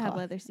 I used to have Cloth.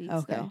 leather seats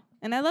Okay. though,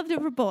 and I loved it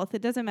for both.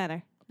 It doesn't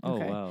matter. Oh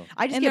Okay. wow.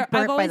 I just And get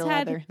burnt I've by always the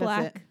had leather. That's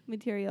black it.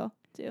 material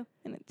too,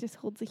 and it just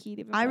holds the heat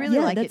even I more. really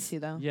Yeah, like it that's- too,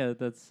 though. Yeah,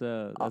 that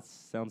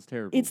sounds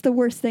terrible. it's the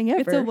worst thing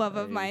ever. It's a love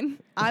of Hey. mine.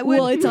 I would.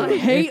 Well, it's a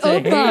hate It's a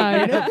of mine.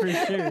 yeah, for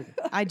sure.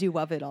 I do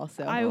love it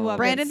also. I love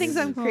Brandon it thinks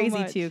I'm so crazy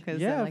much. too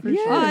because Yeah, like, for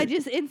Yeah. sure. Oh, I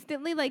just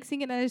instantly like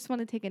sing it. And I just want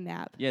to take a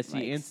nap. Yeah, see,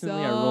 Like,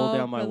 instantly I roll so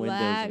down my windows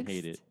and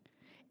hate relaxed. it.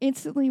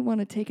 Instantly want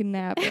to take a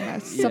nap in a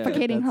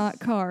suffocating hot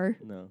that's- car.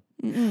 No.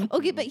 Mm-mm.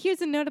 Okay, but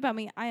here's a note about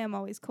me. I am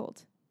always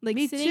cold. Like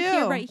Me sitting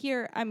here, too. right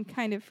here, I'm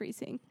kind of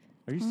freezing.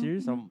 Are you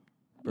serious? I'm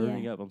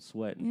burning Yeah. up. I'm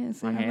sweating.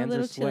 Yes, My I'm a I'm a hands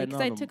little are chilly sweating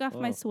because on I them. took off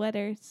my Oh.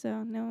 sweater,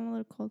 so now I'm a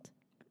little cold.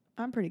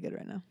 I'm pretty good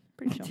right now.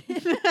 Pretty chill.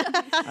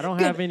 I don't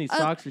Good. have any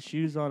socks or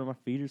shoes on, and my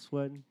feet are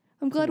sweating.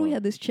 I'm glad Come we on.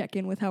 had this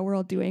check-in with how we're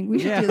all doing. We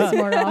should Yeah. do this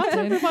more often.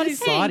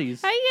 Everybody's Hey,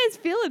 bodies. how you guys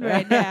feeling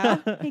right now?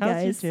 Hey, How's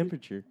guys. your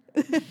temperature?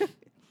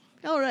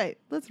 All right,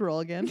 let's roll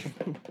again.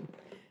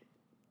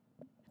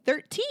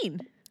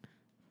 13.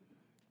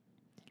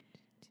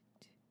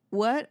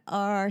 What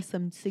are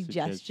some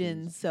suggestions?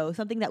 Suggestions. So,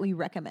 something that we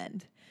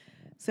recommend.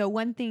 So,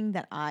 one thing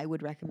that I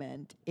would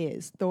recommend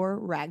is Thor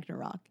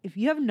Ragnarok. If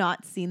you have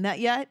not seen that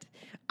yet,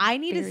 I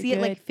need to Very see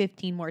it like good.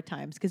 15 more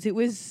times because it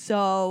was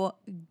so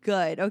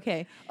good.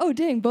 Okay. Oh,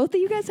 dang. Both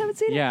of you guys haven't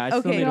seen it? Yeah, I still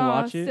Okay. need to No,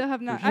 watch it. still have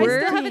for not. sure. I We're-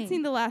 still haven't Dang.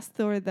 seen the last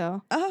Thor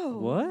though. Oh.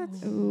 What?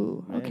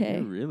 Ooh, Man, okay.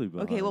 You're really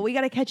behind. Okay, well, we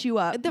got to catch you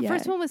up. The Yeah.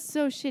 first one was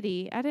so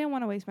shitty. I didn't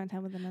want to waste my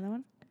time with another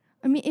one.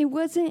 I mean, it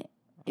wasn't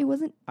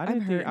I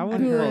didn't I'm think I hurt.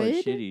 wouldn't call it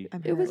Good. shitty.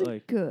 I'm it hurt. wasn't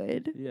Like,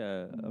 good.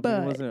 Yeah, I mean, it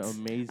But- wasn't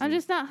amazing. I'm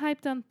just not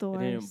hyped on Thor.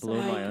 didn't so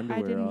blow my like, I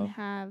underwear didn't off.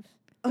 have.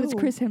 But it's Oh.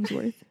 Chris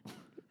Hemsworth.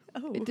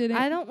 Oh. It didn't.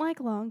 I don't like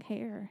long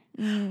hair.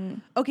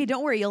 Mm. Okay,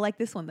 don't worry. You'll like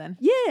this one then.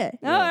 Yeah. Yeah.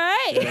 All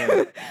right.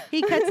 Yeah.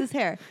 He cuts his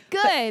hair.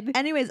 Good.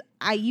 Anyways,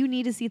 you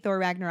need to see Thor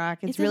Ragnarok.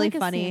 It's Is it really like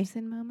funny. A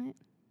Samson moment.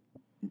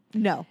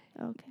 No,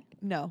 Okay.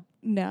 no,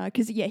 Nah,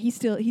 because he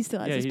still has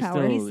Yeah, his he's power.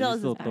 still, He he's still has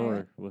still his Thor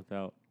power.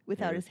 without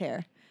without hair. his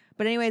hair.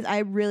 But anyways, I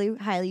really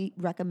highly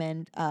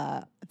recommend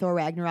Thor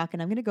Ragnarok,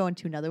 and I'm gonna go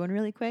into another one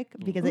really quick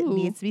because it Ooh.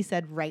 needs to be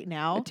said right A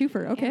now.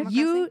 twofer. Okay. Am I-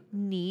 You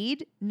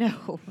need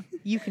no.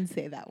 You can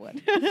say that one.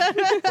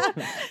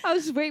 I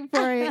was just waiting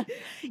for it.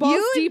 Balls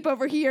You- deep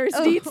over here.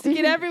 Oh. Needs to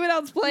get everyone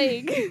else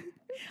playing.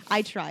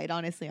 I tried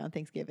honestly on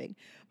Thanksgiving,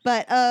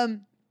 but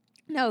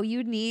no,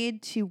 you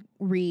need to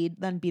read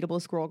the Unbeatable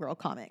Squirrel Girl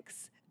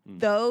comics. Mm.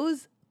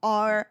 Those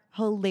are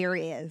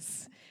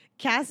hilarious.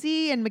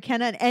 Cassie and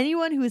McKenna and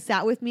anyone who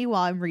sat with me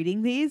while I'm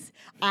reading these,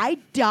 I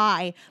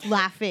die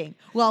laughing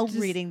while Just-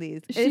 reading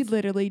these. She It's-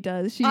 literally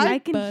does. She I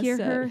can busts hear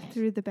up. her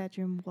through the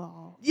bedroom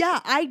wall. Yeah,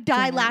 I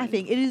die Dying.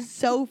 laughing. It is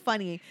so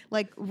funny.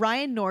 Like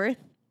Ryan North,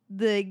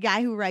 the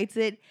guy who writes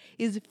it,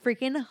 is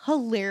freaking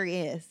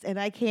hilarious. And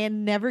I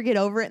can never get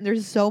over it. And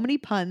there's so many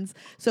puns.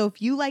 So if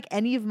you like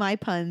any of my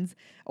puns,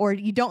 or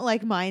you don't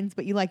like mine,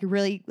 but you like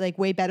really like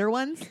way better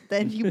ones,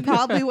 then you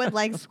probably would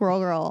like Squirrel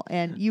Girl.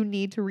 And you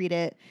need to read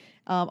it.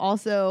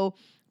 Also,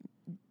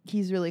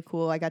 he's really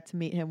cool. I got to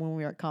meet him when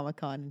we were at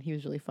Comic-Con and he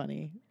was really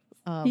funny.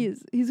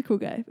 He's a cool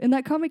guy, and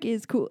that comic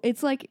is cool.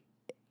 It's like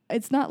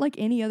it's not like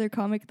any other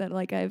comic that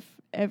like I've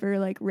ever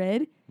like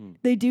read.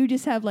 they do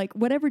just have like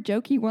whatever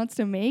joke he wants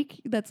to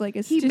make. That's like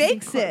a He just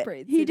makes it.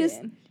 Incorporates He it just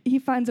in. he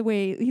finds a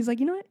way. He's like,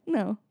 you know what?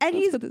 No, And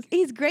let's put this-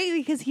 he's great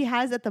because he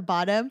has at the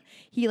bottom,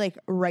 he like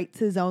writes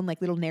his own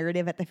like little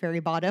narrative at the very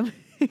bottom.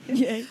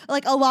 Yeah.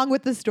 Like along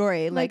with the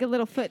story. like a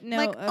little footnote.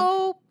 like, of,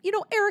 oh,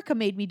 Erica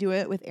made me do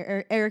it with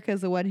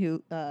Erica's the one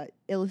who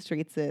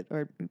illustrates it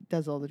or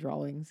does all the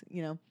drawings,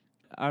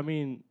 I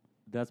mean,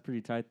 that's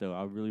pretty tight, though.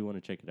 I really want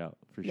to check it out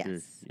for sure.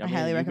 Yes, I mean,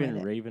 highly you've recommend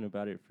been it. raving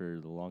about it for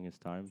the longest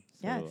time,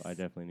 so Yes. I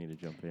definitely need to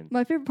jump in.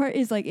 My favorite part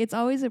is like it's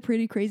always a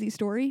pretty crazy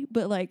story,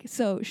 but like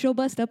so she'll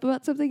bust up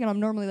about something and I'm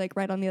normally like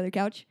right on the other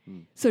couch.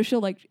 So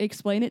she'll like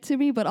explain it to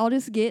me, but I'll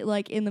just get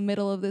like in the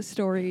middle of this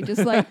story,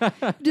 just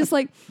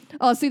like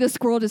I'll see the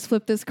squirrel just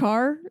flip this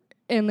car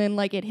and then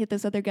like it hit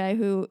this other guy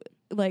who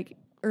like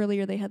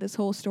earlier they had this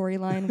whole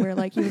storyline where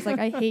like he was like,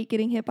 I hate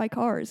getting hit by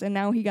cars, and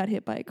now he got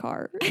hit by a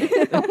car.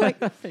 I'm like,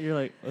 You're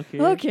like, okay.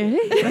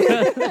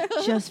 okay.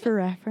 Just for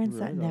reference,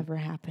 that Right on. never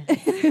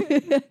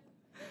happened.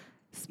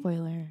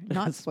 Spoiler.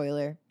 Not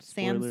spoiler.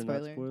 Sam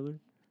Spoiler, spoiler.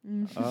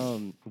 not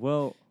spoiler.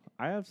 Well,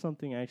 I have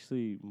something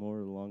actually more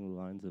along the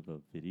lines of a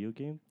video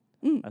game.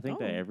 I think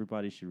that Oh.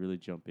 everybody should really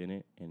jump in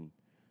it, and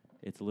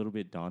it's a little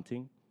bit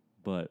daunting,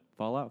 but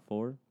Fallout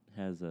 4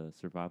 has a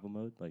survival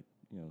mode like,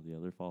 the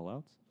other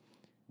Fallouts.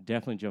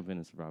 Definitely jump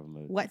into survival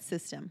mode. What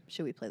system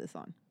should we play this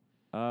on?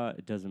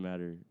 It doesn't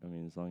matter. I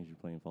mean, as long as you're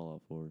playing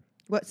Fallout 4.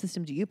 What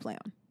system do you play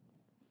on?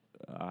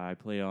 I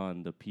play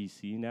on the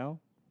PC now,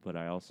 but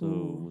I also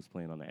Ooh. was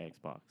playing on the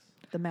Xbox.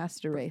 The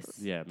Master Race.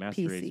 Yeah,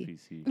 Master Race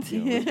PC. PC. Let's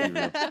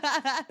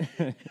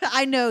be real.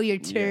 I know your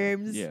Yeah,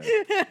 terms. yeah.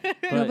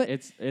 No, But but-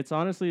 it's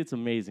honestly, it's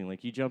amazing.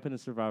 Like, you jump into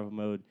survival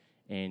mode,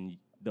 and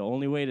the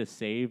only way to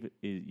save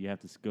is you have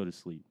to go to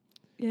sleep.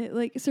 Yeah,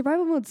 like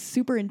survival mode's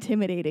super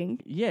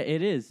intimidating. Yeah,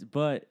 it is,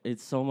 but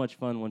it's so much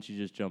fun once you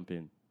just jump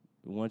in.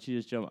 Once you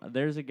just jump,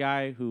 there's a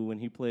guy who, when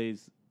he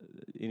plays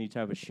any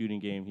type of shooting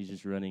game, he's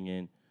just running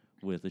in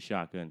with a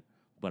shotgun.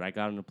 But I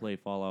got him to play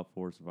Fallout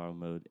 4 survival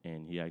mode,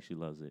 and he actually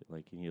loves it.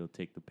 Like, and he'll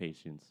take the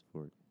patience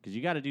for it, because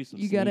you got to do some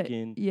You gotta,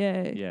 sneaking.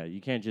 yeah. Yeah,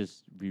 you can't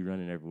just be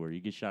running everywhere. You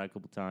get shot a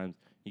couple times,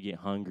 you get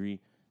hungry,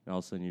 and all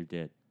of a sudden you're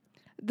dead.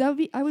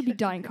 I would be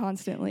dying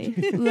constantly.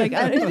 Like,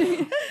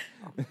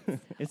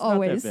 It's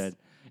Always. not that bad.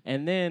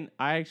 And then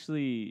I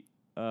actually,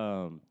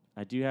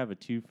 I do have a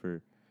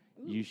twofer.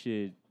 You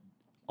should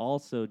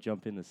also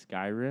jump into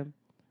Skyrim,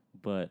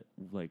 but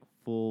like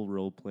full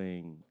role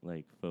playing,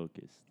 like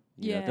focused.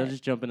 Yeah. Don't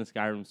just jump into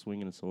Skyrim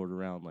swinging a sword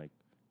around, like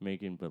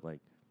make a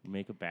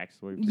backstory.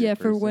 For yeah, your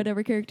for person.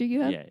 whatever character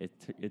you have. Yeah,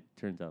 it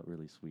turns out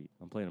really sweet.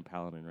 I'm playing a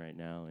paladin right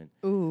now, and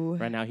Ooh.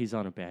 right now he's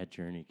on a bad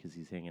journey because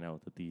he's hanging out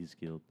with the Thieves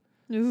Guild.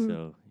 Ooh.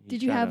 So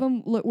Did you have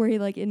him look where he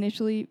like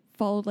initially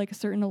followed like a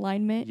certain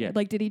alignment? Yeah.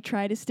 Like, did he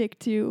try to stick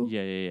to?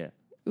 Yeah.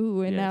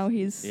 Ooh, and Yes. now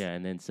he's Yeah,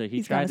 and then so he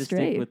he's tried gone to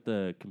astray. stick with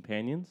the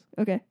companions,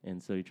 okay.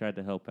 and so he tried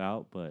to help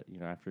out, but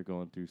after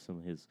going through some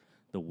of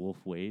the wolf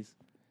ways,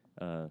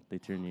 they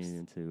turned you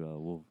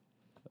into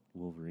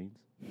Wolverines,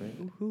 right?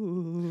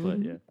 Ooh. But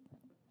yeah,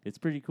 it's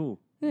pretty cool.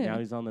 Yeah. Now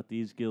he's on the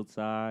Thieves Guild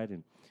side,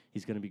 and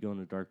he's gonna be going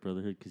to Dark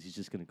Brotherhood because he's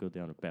just gonna go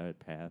down a bad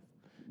path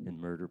and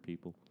murder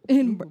people,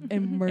 And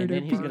murder. and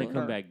then he's gonna people.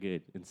 come back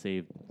good and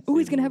save. Ooh,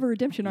 he's save gonna the have a world.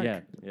 redemption arc.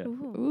 Yeah.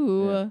 Ooh.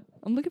 Ooh, Yeah.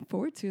 I'm looking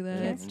forward to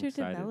that. Yeah. I'm Character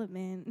excited.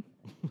 development.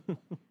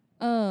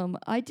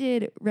 I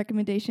did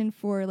recommendation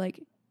for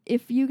like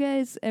if you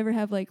guys ever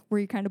have like where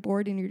you're kind of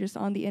bored and you're just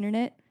on the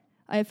internet.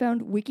 I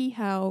found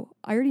WikiHow.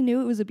 I already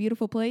knew it was a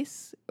beautiful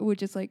place,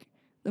 which is like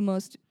the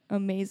most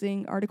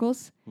amazing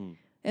articles.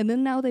 And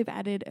then now they've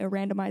added a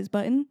randomized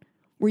button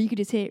where you could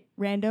just hit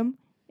random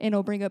and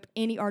it'll bring up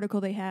any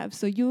article they have.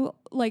 So you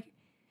like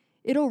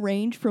it'll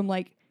range from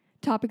like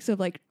topics of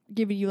like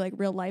giving you like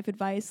real life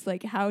advice,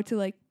 like how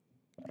to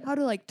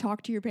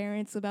talk to your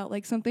parents about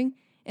like something,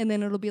 and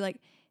then it'll be like,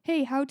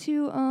 hey, how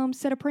to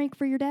set a prank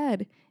for your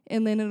dad,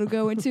 and then it'll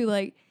go into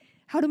like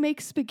how to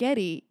make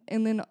spaghetti,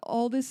 and then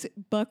all this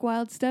buck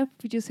wild stuff.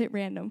 If you just hit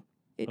random,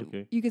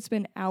 Okay. you could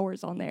spend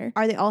hours on there.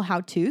 Are they all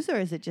how-tos or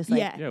is it just like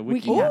Yeah,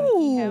 Wiki. WikiHow.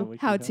 Ooh.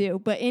 How to,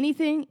 but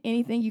anything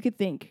you could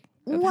think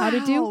of how to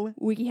Wow. do,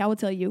 WikiHow will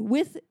tell you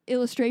with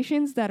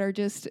illustrations that are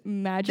just their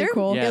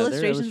magical. Yeah, their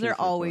illustrations illustrations are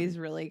are always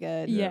fun. really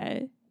good. Yeah.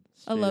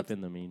 Straight love- up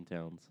in the mean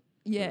towns.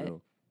 for Yeah.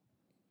 real.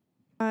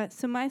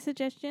 So my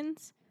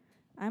suggestions,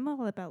 I'm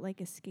all about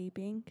like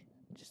escaping,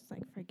 just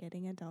like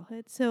forgetting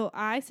adulthood. So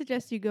I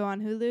suggest you go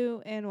on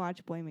Hulu and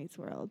watch Boy Meets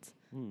World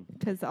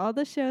because all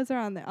the shows are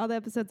on there, all the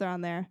episodes are on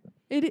there.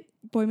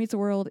 Boy Meets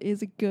World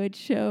is a good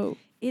show.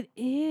 It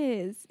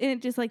is, and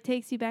it just like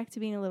takes you back to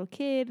being a little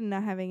kid and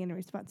not having any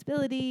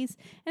responsibilities,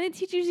 and it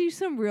teaches you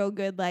some real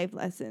good life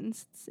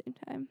lessons at the same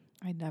time.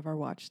 I never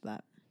watched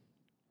that.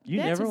 You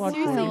That's never watched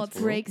Boy seriously Meets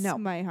World? breaks No,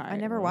 my heart. I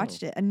never Wow.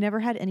 watched it. I never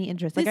had any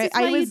interest. This Like is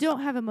I why you was,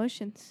 don't have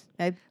emotions.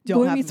 I don't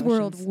Boy have Meets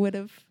World emotions. would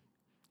have.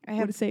 I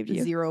have would've saved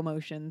you. zero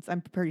emotions.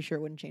 I'm pretty sure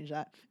it wouldn't change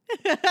that.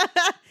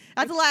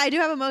 That's a lie. I do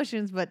have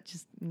emotions, but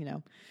just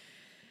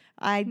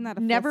I Not a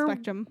full never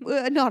spectrum.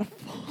 not a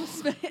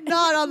full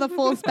not on the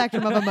full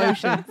spectrum of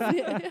emotions.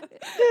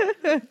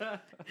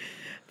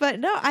 But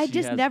no, I She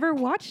just has- never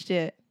watched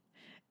it.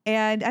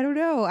 And I don't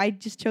know, I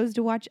just chose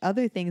to watch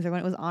other things. And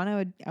when it was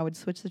on, I would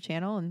switch the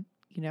channel and,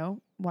 you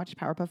know, watch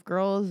Powerpuff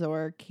Girls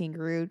or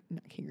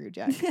not Kangaroo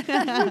Jack.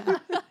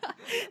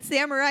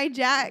 Samurai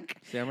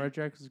Jack. Samurai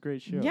Jack was a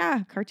great show.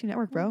 Yeah, Cartoon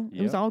Network, bro.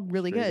 It was Yep, all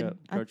really straight good. up.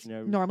 That's Cartoon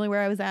Network. normally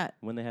where I was at.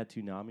 When they had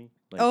Toonami.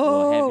 Like,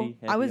 Oh, heavy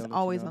I was on the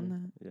always Toonami. on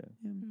that. Yeah,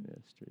 Yeah. yeah,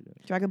 straight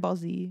up. Dragon Ball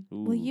Z.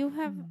 Well, Ooh. you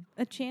have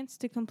a chance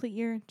to complete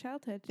your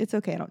childhood. It's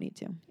okay. I don't need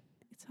to.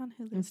 It's on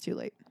Hulu. It's too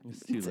late.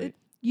 It's too late.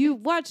 You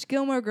watched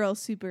Gilmore Girls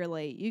super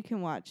late. You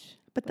can watch.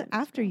 But the That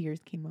was after fun. years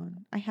came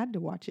on. I had to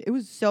watch it. It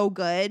was so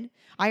good.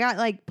 I got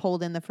like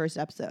pulled in the first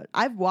episode.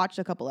 I've watched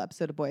a couple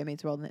episodes of Boy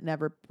Meets World and it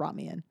never brought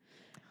me in.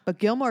 But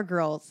Gilmore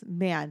Girls,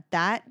 man,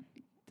 that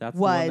That's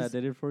the one was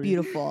that did it for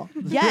you? beautiful.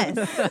 Yes.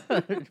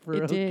 For It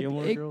real? did.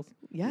 Gilmore It- Girls?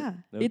 Yeah.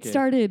 It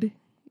Okay.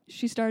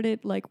 she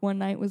started like one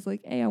night was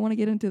like, hey, I want to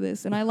get into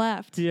this. And I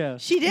laughed. Yeah.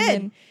 She And did.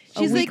 then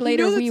She's a week like,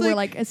 later, "No, we it's were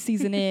like-" like a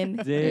season in.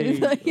 Dang.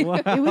 Like, Wow.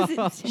 It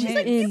was. She's We're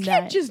like, you in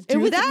can't that. just It do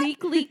was that.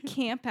 weekly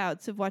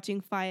campouts of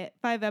watching five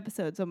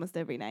episodes almost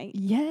every night.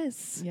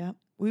 Yes. Yeah.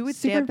 We would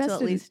Super stay up till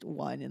at invested. least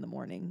 1 in the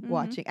morning Mhm.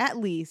 watching, at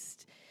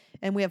least.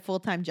 And we have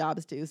full-time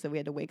jobs too, so we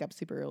had to wake up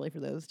super early for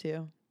those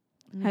too.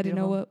 It was Had to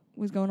know beautiful. what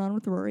was going on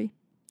with Rory.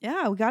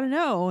 Yeah, we got to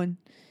know. And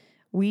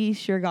we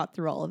sure got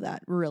through all of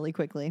that really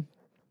quickly.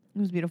 It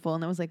was beautiful.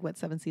 And that was like, what,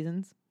 7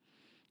 seasons?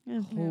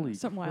 Yeah. Holy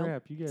something wild.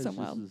 crap. You guys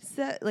Something just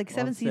wild. is- Like On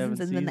 7 seasons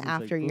 7 and then the seasons, like,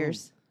 after boom. Yeah.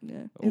 years. Oh,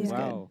 It was good.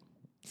 wow.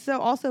 So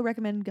also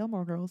recommend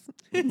Gilmore Girls.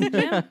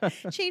 Yeah.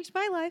 Changed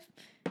my life.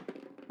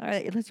 All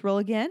right, let's roll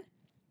again.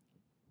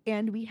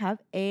 And we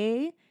have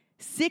a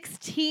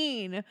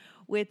 16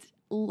 with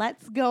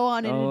Let's Go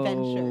on an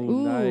Adventure. Oh,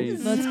 Ooh,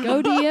 nice. let's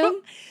go, DM.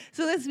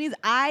 So this means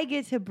I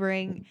get to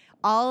bring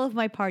all of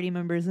my party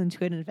members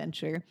into an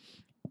adventure.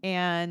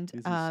 And This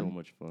is so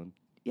much fun.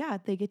 yeah,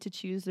 they get to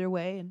choose their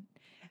way. And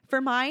for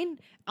mine,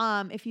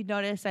 if you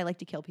notice, I like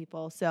to kill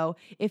people. So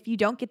if you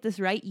don't get this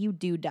right, you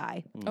do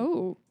die.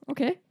 Oh,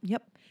 okay.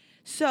 Yep.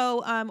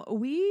 So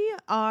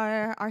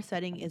our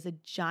setting is a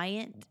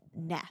giant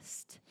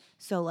nest.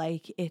 So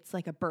like it's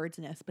like a bird's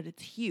nest, but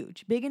it's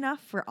huge, big enough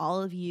for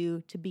all of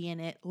you to be in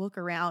it, look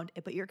around,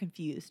 but you're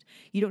confused.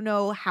 You don't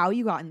know how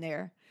you got in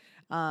there,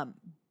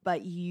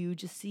 but you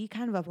just see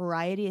kind of a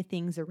variety of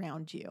things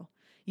around you.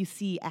 You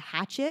see a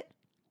hatchet,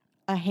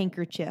 a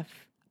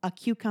handkerchief, a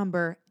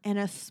cucumber, and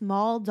a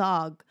small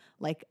dog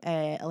like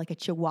a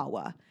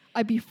chihuahua.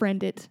 I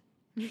befriend it.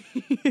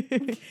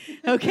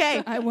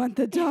 Okay. I want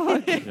the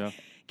dog. Yeah.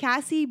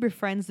 Cassie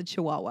befriends the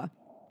chihuahua.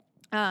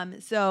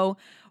 So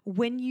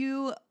when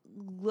you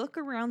look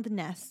around the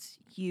nest,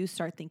 you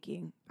start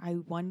thinking, I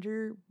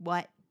wonder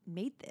what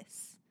made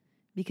this.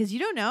 Because you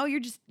don't know, you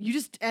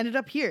just ended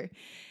up here.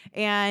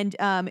 And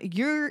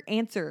your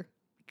answer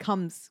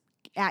comes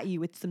at you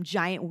with some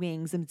giant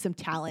wings and some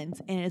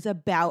talons and is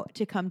about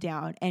to come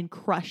down and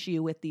crush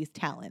you with these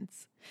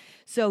talons.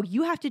 So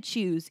you have to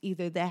choose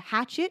either the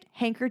hatchet,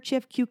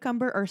 handkerchief,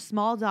 cucumber, or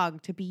small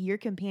dog to be your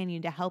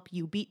companion to help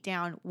you beat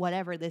down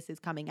whatever this is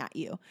coming at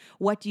you.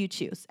 What do you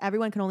choose?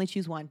 Everyone can only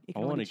choose one. You I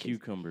can want only a choose.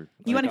 cucumber.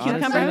 You want a honestly,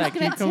 cucumber? I was that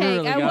gonna cucumber take.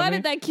 really I got wanted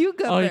me. that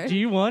cucumber. Oh, do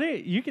you want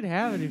it? You can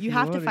have it if you You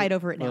have to want fight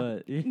over it now.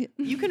 But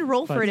You can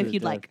roll for fight it to if the you'd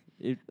death. like.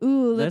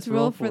 Ooh, Let's let's roll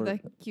roll for for the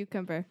it.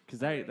 cucumber. Because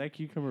that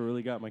cucumber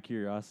really got my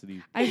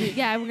curiosity.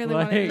 Yeah, I'm really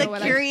want to Like- know The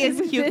what curious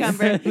I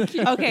cucumber. Okay,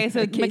 so Okay,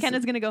 so-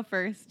 McKenna's going to go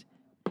first.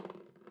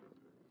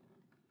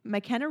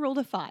 McKenna rolled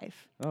a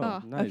 5. Oh,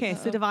 Oh, nice. Okay,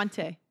 so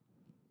Devontae,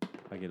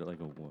 I get it like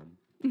a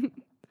 1.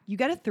 you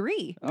got a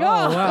 3. Oh,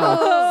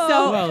 wow.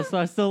 So- well, so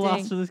I still Dang.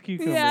 lost to this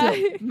cucumber. Yeah.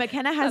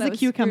 McKenna has Thought I a was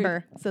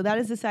cucumber, so that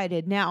is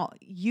decided. Now,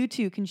 you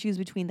two can choose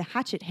between the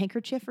hatchet,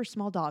 handkerchief, or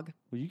small dog.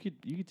 Well, you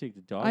could take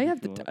the dog. I if have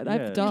you the want. do- I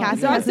have the dog.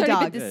 Cassie Dog's has a already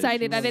dog. been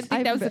decided. I didn't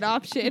think that was an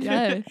option.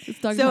 Yeah, this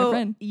dog's my So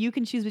friend. you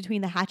can choose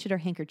between the hatchet or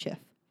handkerchief.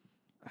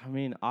 I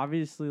mean,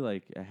 obviously,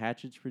 like a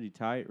hatchet's pretty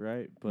tight,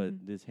 right?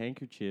 But this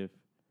handkerchief,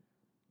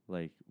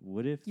 like,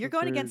 what if You're the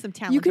going against third- some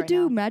talent You could right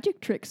do now.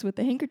 magic tricks with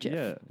the handkerchief.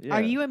 Yeah, yeah.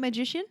 Are you a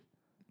magician?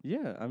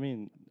 Yeah, I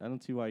mean, I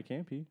don't see why it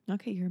can't be.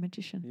 Okay, you're a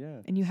magician. Yeah.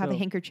 And you have a So,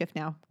 handkerchief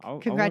now. I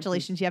want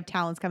Congratulations, this- you have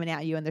talons coming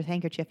at you, and there's a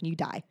handkerchief, and you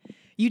die.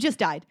 You just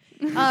died.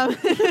 What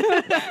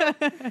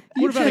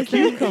about a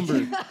cucumber?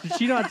 Did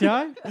she not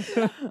die?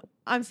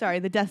 I'm sorry,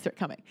 the deaths are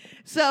coming.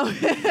 So,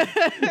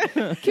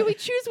 Can we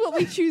choose what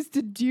we choose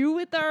to do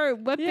with our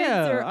weapons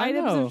Yeah, or I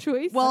items know. of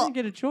choice? I Well, didn't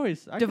get a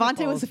choice. I could've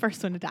Devontae was the followed-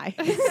 first one to die.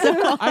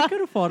 So, I could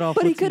have fought off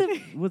But with he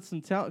some, with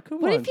some talent.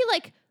 Come what on. if you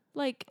like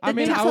I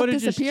mean, I talent would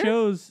have just disappear?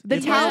 chose the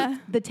if I- talons,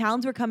 the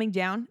talons were coming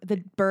down. The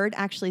bird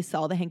actually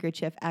saw the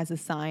handkerchief as a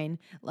sign,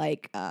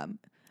 like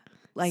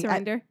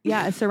surrender?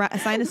 a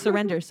sign of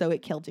surrender. So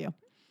it killed you.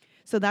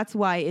 So that's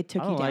why it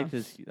took I you don't down. like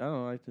this. I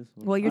don't like this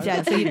one. Well, you're I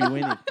dead, so should you- be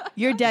winning.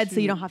 You're dead, so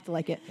you Shoot. don't have to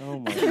like it. Oh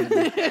my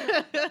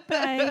goodness.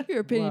 Bye.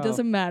 Your opinion Wow.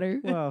 doesn't matter.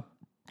 Wow.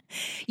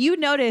 You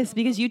notice,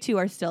 because you two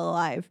are still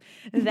alive,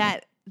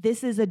 that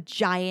this is a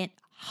giant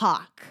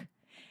hawk.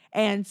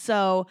 And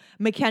so,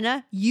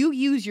 McKenna, you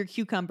use your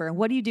cucumber.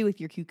 What do you do with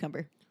your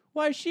cucumber?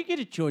 Why does she get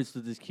a choice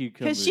with this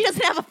cucumber? Because she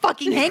doesn't have a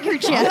fucking I'm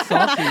handkerchief.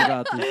 salty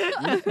about this.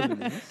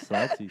 Listen, I'm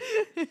salty.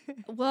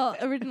 Well,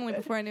 originally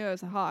before I knew it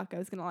was a hawk, I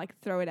was gonna like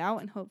throw it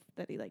out and hope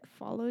that he like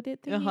followed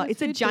it. To Uh-huh. me.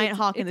 It's a Food, but giant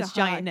hawk in it's this a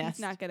giant hawk. nest.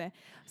 He's not gonna.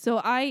 So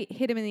I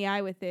hit him in the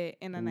eye with it,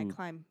 and then I Ooh.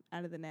 climb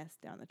out of the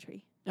nest down the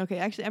tree. Okay,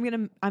 actually,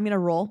 I'm gonna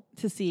roll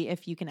to see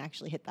if you can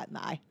actually hit that in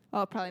the eye.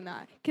 Oh, probably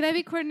not. Can I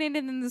be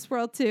coordinated in this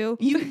world too?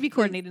 You can be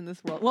coordinated in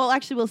this world. Well,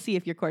 actually, we'll see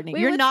if you're coordinated.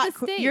 Wait, you're what's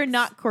not. the You're stakes?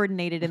 not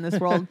coordinated in this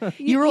world.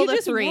 You rolled a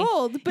just 3.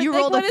 Rolled, but You like,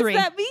 rolled a what 3.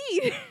 does that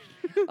mean?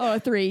 Oh, a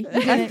 3.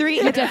 A 3.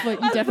 You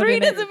definitely A three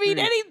didn't. doesn't mean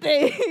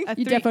anything. A You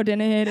 3 definitely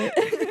didn't hit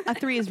it. a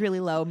 3 is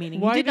really low, meaning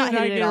Why you did not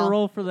didn't I hit it get at a all.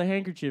 roll for the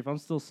handkerchief? I'm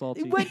still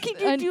salty. What can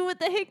you And- do with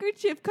the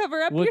handkerchief?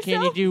 Cover up What yourself?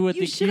 can you do with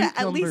You the should have at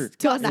cucumber? least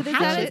done the Toss it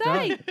out hatchet. his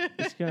eye.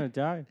 It's gonna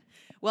die.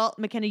 Well,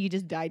 McKenna, you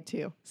just died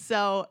too.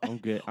 So I'm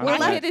good. I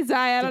I'm hit his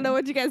eye. I don't know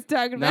what you guys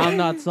talking now about. I'm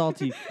not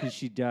salty because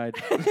she died.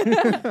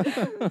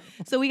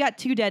 so we got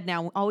 2 dead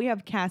now. All we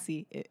have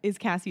Cassie is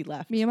Cassie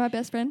left, Me and my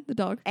best friend, the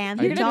dog. and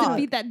Are the You're you gonna have dog.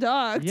 to beat that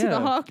dog to Yeah. the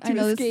hawk I to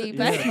know this- escape.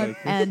 this Yeah, is my- like-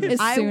 And As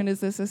I- soon as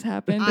this has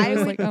happened, I I was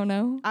would- like, oh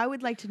no. I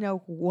would like to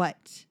know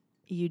what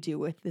you do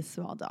with this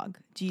small dog.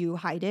 Do you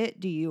hide it?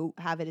 Do you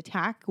have it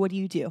attack? What do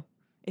you do?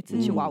 It's a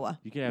Ooh, Chihuahua.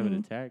 You can have an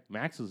Mm. attack.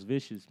 Max was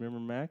vicious. Remember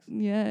Max?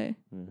 Yeah.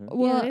 Uh-huh.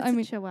 Well, it's I a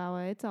mean,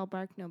 chihuahua. It's all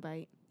bark, no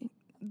bite.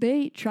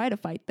 they try to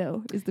fight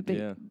though. Is the big.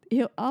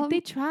 Yeah. They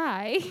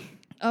try.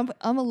 I'm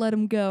gonna let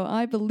him go.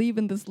 I believe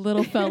in this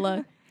little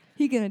fella.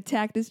 He can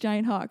attack this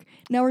giant hawk.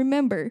 Now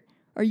remember,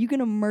 are you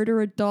gonna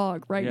murder a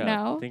dog right Yeah,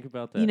 now? Think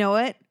about that. You know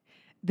what?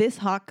 This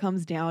hawk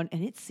comes down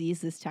and it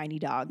sees this tiny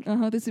dog.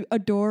 This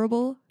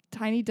adorable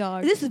tiny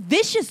dog. This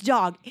vicious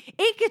dog.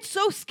 It gets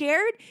so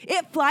scared,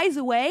 it flies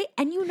away,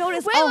 and you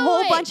notice Wait, a wait, whole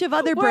wait. bunch of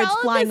other We're birds all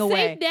in flying the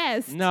away. Same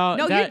nest. No,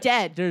 No, that- you're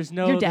dead. There's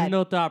no, You're dead. there's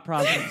no thought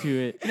process to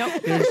it. Nope.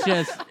 There's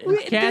just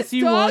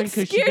Cassie this dog won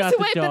because she scares got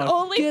away, the but dog.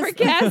 only Guess for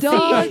the Cassie.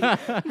 dog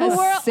But we're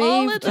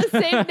all in saved the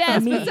same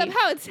nest, me. but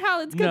somehow its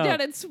talons come No,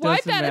 down and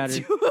swipe doesn't at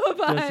matter. two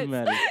of us. Doesn't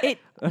matter. It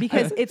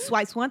because it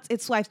swipes once,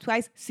 it swipes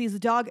twice, sees the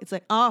dog, it's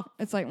like, oh,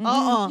 It's like, You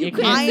It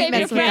couldn't can't- save it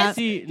your can't friend.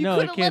 see- You no, it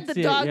could have can't let the see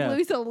it, dog yeah.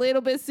 loose a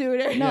little bit sooner.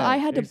 no, Yeah, I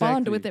had to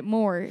bond exactly. with it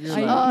more. You're I-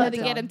 right. that To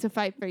get dog. him to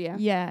fight for you.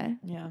 Yeah,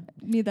 yeah.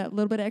 need that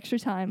little bit of extra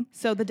time.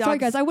 So the dog. Sorry,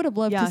 guys, I would have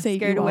loved yeah, to save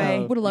scared you.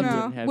 away. Would have loved No. to.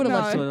 Wouldn't Would have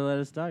have No. loved to to. let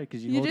us die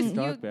because you, You hold just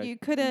the dog back. you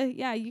could have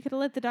you could have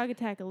let the dog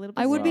attack a little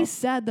bit. I would be Wow.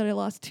 sad that I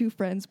lost 2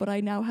 friends, but I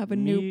now have a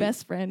new Me-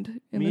 best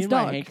friend in Me this and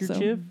dog. my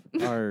handkerchief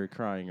are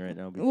crying right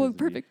now. Because Well, of you.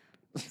 perfect.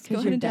 Go because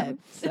ahead you're and dead.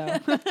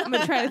 tap So I'm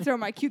gonna try to throw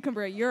my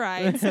cucumber at your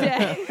eye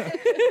instead.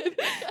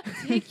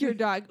 Take your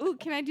dog. Ooh,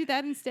 can I do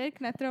that instead?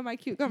 Can I throw my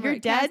cucumber You're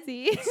at dead?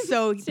 Cassie?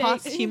 so Take-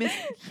 posthumous,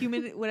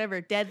 human, whatever,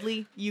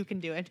 deadly. You can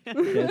do it.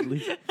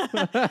 Deadly.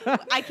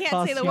 I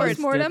can't say the word.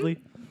 Postmortem? Deadly.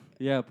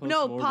 Yeah,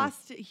 No, postmortem.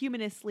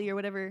 posthumously or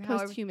whatever.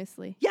 However.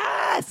 Posthumously.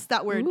 Yes,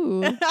 that word. Ooh.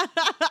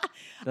 That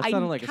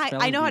sounded like a I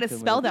spelling know how bee to coming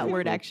spell up that pretty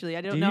word. quick. Actually,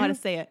 I don't Do know how to you?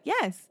 say it.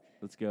 Yes,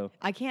 Let's go.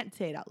 I can't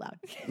say it out loud.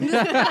 No,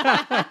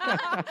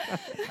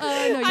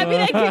 I mean,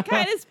 I can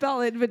kind of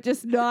spell it, but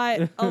just not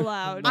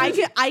aloud.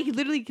 I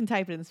literally can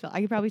type it and spell.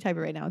 I could probably type it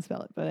right now and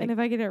spell it. But and if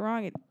I get it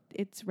wrong,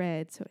 it's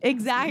red. So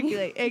it counts.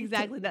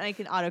 exactly. Then I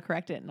can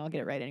autocorrect it and I'll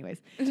get it right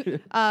anyways.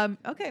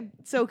 Okay,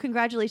 so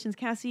congratulations,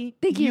 Cassie.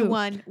 Thank You you.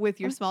 won with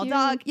your Thank small you.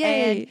 dog.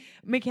 Yay. And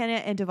McKenna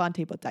and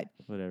Devontae both died.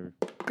 Whatever.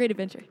 Great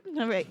adventure.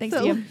 All right, Thanks,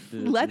 so Liam.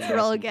 let's Yeah,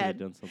 roll we could've again.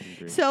 Done something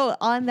great. So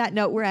on that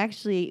note,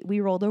 we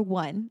rolled a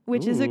 1,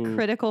 which is a Ooh.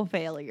 critical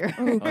failure.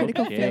 Oh,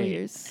 critical Okay.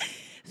 failures.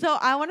 So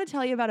I want to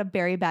tell you about a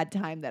very bad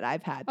time that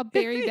I've had. A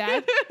very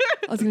bad.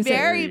 I was gonna say.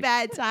 Very Very.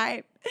 bad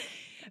time.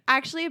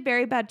 Actually, a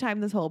very bad time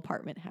this whole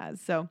apartment has.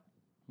 So,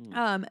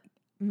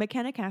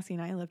 McKenna, Cassie,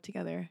 and I live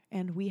together,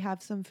 and we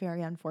have some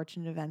very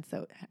unfortunate events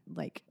that,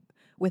 like,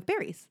 with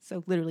berries.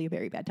 So, literally, a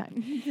very bad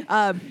time.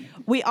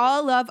 We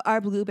all love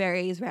our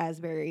blueberries,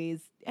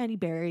 raspberries, any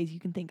berries you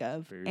can think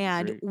of. Berries are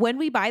And great. when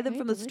we buy them Very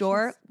from the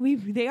store,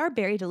 they are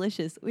very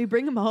delicious. We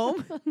bring them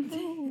home,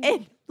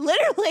 and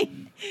literally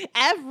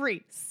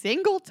every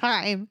single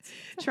time,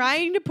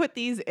 trying to put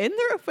these in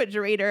the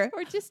refrigerator,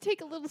 Or just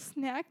take a little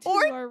snack to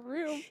Or- our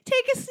room.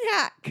 take a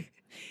snack.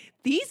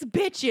 These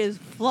bitches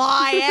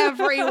fly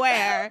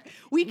everywhere.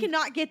 We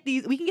cannot get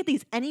these. We can get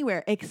these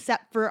anywhere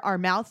except for our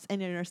mouths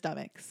and in our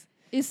stomachs.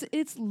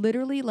 It's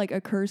literally like a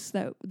curse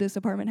that this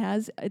apartment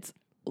has. It's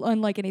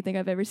unlike anything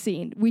I've ever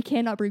seen. We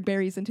cannot bring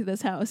berries into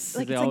this house.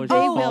 Like, they it's always like,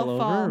 just oh, fall will over.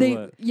 fall. Or They,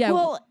 what? yeah.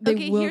 Well, they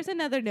okay, will- here's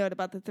another note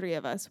about the three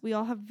of us. We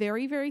all have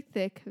very, very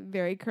thick,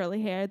 very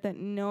curly hair that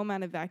no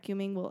amount of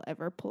vacuuming will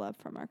ever pull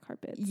up from our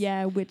carpets.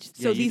 Yeah, which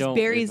Yeah, So you these don't- if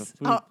a berries,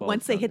 food falls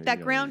once they down hit there, that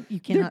you ground, you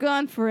They're cannot.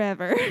 gone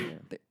forever.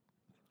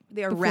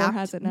 They are The floor wrapped,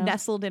 has it now.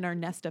 nestled in our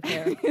nest of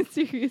hair.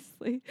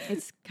 Seriously.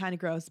 It's kind of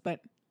gross, but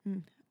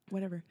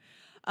whatever.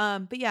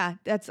 But yeah,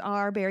 that's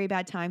our very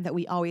bad time that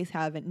we always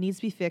have. It needs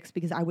to be fixed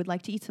because I would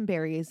like to eat some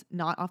berries,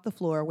 not off the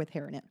floor with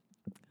hair in it.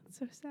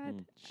 So sad.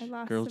 Mm, I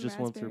lost Girls some just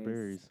wants her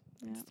raspberries.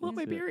 berries. Yeah. want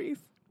my berries.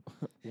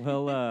 berries.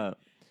 Well,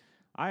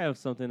 I have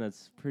something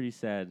that's pretty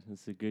sad.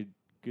 It's a good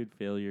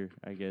failure,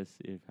 I guess,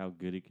 if how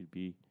good it could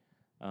be.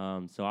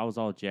 So I was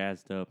all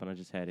jazzed up, and I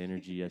just had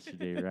energy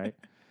yesterday, right?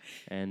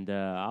 And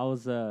I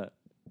was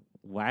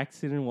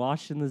waxing and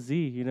washing the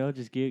Z,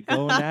 just get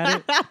going at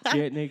it,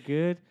 getting it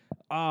good.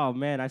 Oh,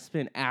 man, I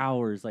spent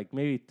hours, like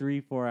maybe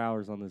 3-4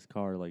 hours on this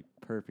car, like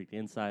perfect,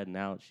 inside and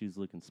out. She's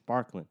looking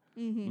sparkling.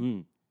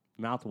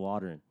 Mouth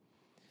watering.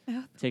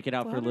 Take it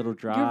out for a little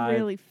drive. You're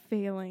really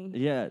failing.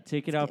 Yeah,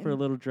 take it out for a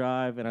little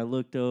drive, and I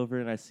looked over,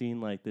 and I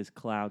seen, like, this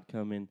cloud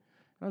coming.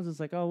 I was just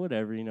like, oh,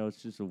 whatever, it's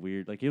just a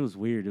weird, like, it was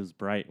weird. It was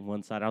bright on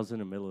one side. I was in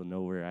the middle of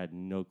nowhere. I had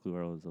no clue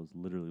where I was. I was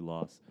literally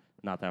lost.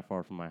 Not that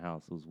far from my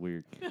house. It was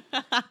weird.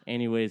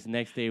 Anyways,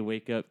 next day,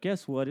 wake up.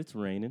 Guess what? It's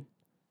raining.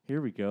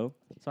 Here we go.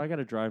 So I got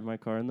to drive my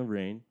car in the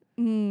rain.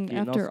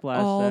 After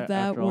all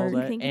that work.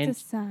 I think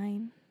it's a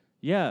sign.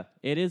 Yeah,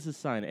 it is a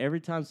sign. Every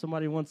time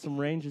somebody wants some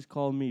rain, just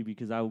call me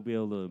because I will be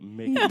able to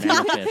make it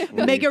manifest.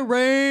 For Make you. it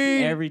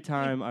rain. Every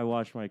time I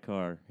wash my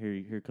car,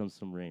 here comes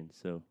some rain.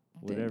 So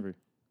whatever.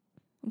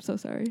 I'm so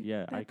sorry.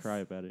 Yeah, I cry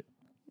about it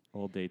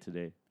all day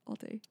today. All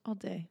day. All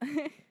day.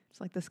 It's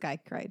like the sky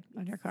cried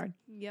on your card.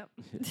 Yep.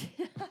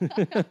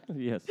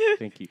 Yes,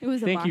 thank you. It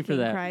was thank a you for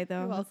that. cry, though.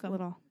 You're That's welcome.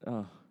 Little.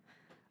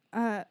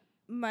 Oh,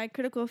 My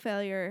critical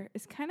failure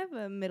is kind of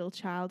a middle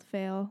child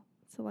fail.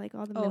 So like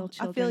all the Oh, middle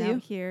I feel children you.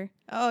 out here,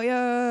 Oh,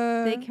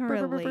 yeah. they can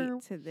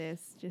relate to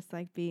this, just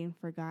like being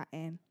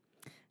forgotten.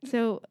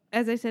 So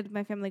as I said,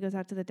 my family goes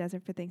out to the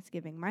desert for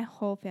Thanksgiving. My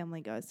whole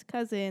family goes.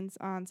 Cousins,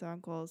 aunts,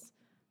 uncles,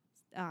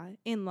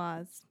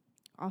 in-laws,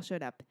 all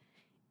showed up.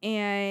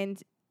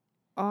 And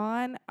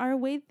on our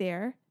way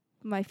there,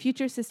 my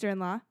future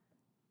sister-in-law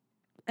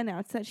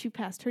announced that she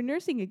passed her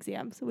nursing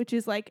exams, which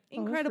is like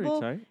Oh, that's pretty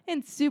incredible tight.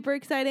 and super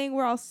exciting.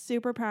 We're all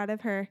super proud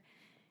of her.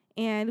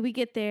 And we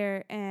get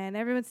there, and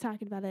everyone's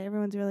talking about it.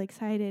 Everyone's really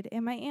excited.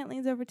 And my aunt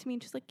leans over to me,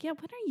 and she's like, yeah,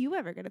 when are you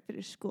ever going to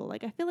finish school?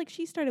 Like, I feel like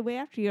she started way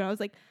after you. And I was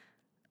like,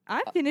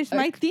 I finished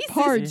my thesis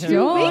pardon.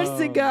 2 weeks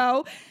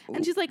ago.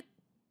 And she's like,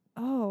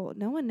 oh,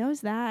 no one knows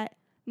that.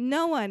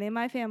 No one in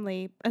my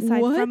family,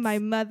 aside What? from my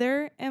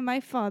mother and my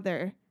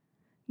father,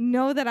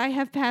 know that I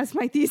have passed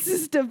my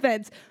thesis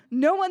defense.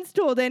 No one's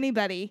told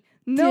anybody.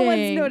 No one's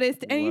Dang.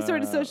 noticed any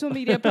sort of Wow. social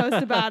media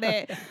post about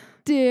it.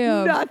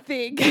 Damn.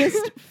 Nothing.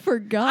 Just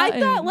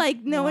forgotten. I thought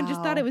like no one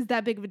just thought Wow. it was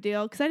that big of a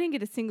deal because I didn't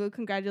get a single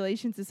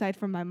congratulations aside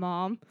from my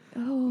mom.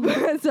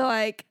 Oh. So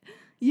like,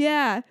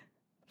 yeah,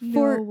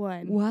 For- no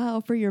one.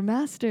 Wow, for your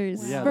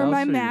masters. Yeah, For that was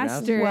my for your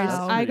masters,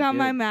 Wow. I got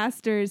my Pretty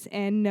masters,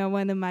 and no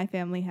one in my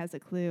family has a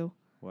clue.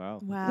 good. Wow.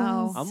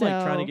 Wow. I'm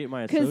like trying to get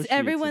my associates. Because and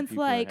everyone's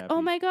people are like, happy.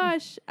 "Oh my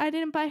gosh, I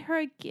didn't buy her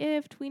a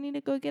gift. We need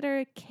to go get her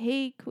a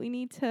cake. We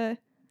need to."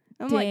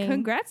 I'm like, Dang.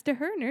 "Congrats to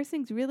her.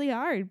 Nursing's really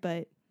hard,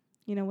 but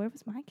where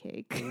was my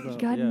cake?" What about-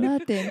 Got yeah.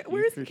 nothing.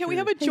 Where's, for can we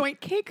have sure. a joint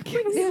cake,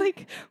 He's please?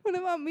 like, "What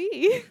about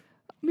me?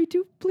 Me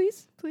too,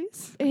 please.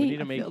 Please." We need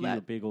to I make feel you a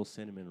that. big old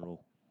cinnamon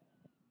roll.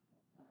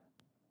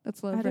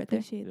 That's love I'd right there.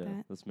 appreciate Yeah,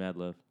 that. that's mad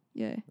love.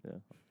 Yeah.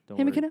 Don't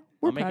Hey, worry. McKenna,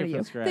 we're I'll make proud it of from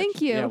you. scratch.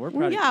 Thank you. Yeah, we're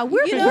proud. Yeah, of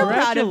we're You so know,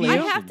 proud of you. I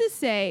have to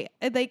say,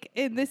 and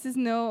this is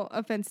no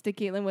offense to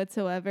Caitlin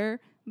whatsoever,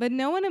 but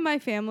no one in my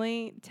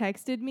family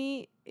texted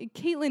me.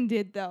 Caitlin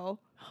did, though.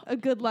 A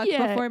good luck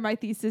Yeah. before my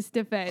thesis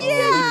defense.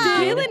 Yeah.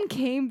 Caitlin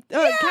came.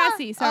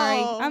 Cassie, sorry.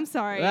 Oh. I'm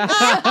sorry. Damn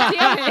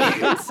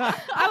it.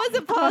 I was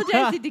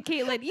apologizing to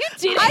Caitlin. You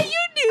did it.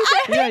 You knew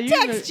that. Yeah, I you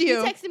did knew- text you.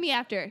 You texted me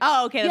after.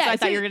 Oh, okay. That's Yeah, what I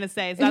thought so you were gonna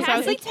say. So that's why I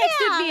was Cassie like,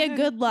 texted me yeah. a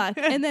good luck,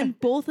 and then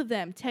both of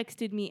them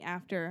texted me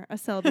after a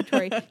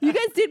celebratory. You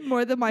guys did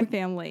more than my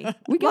family.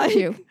 We got Like,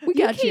 you. We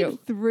got came you.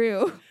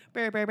 through.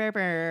 Brr, brr, brr,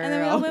 brr. And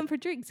then we all went for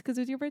drinks because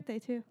it was your birthday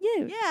too.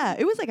 Yeah. Yeah,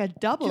 it was like a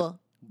double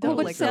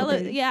Double like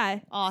celebrated. Yeah.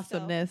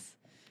 awesomeness.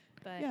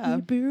 But Yeah.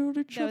 We build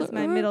each that was other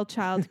my up. middle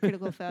child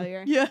critical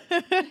failure. Yeah.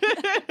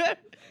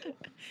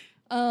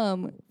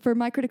 For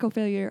my critical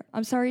failure,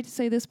 I'm sorry to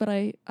say this, but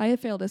I have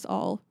failed us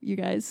all, you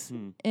guys.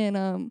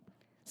 And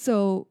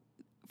so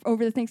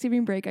over the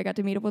Thanksgiving break, I got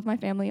to meet up with my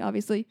family,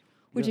 obviously,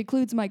 which Yeah.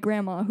 includes my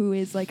grandma, who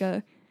is like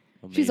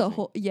she's a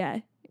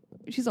Amazing.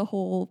 she's a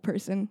whole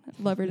person,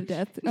 love her to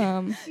death.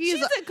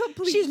 She's a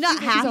complete. she's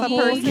not half She's a a whole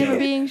person. human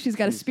being. She's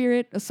got a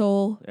spirit, a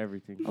soul,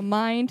 Everything. a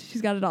mind.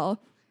 She's got it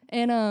all.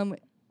 And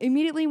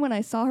immediately when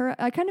I saw her,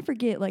 I kind of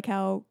forget like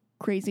how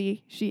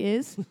crazy she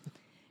is.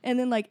 And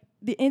then like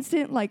the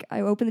instant like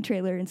I opened the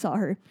trailer and saw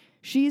her,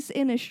 she's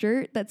in a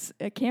shirt that's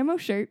a camo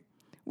shirt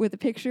with a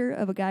picture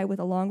of a guy with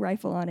a long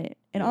rifle on it.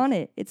 And on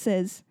it it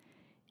says,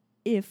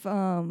 if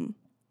hold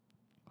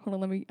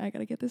on, I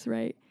gotta get this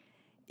right.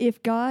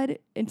 If God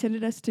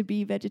intended us to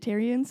be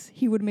vegetarians,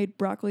 he would have made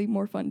broccoli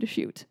more fun to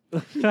shoot.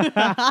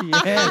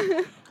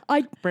 Yeah.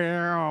 I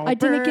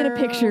didn't get a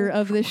picture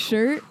of this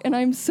shirt, and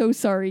I'm so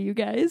sorry, you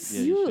guys.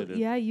 Yeah, you should've.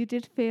 You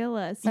did fail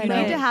us. I You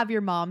know. need to have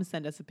your mom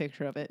send us a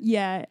picture of it.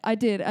 Yeah, I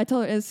did. I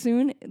told her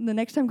the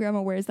next time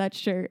grandma wears that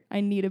shirt, I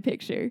need a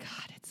picture.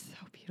 God, it's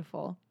so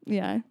beautiful.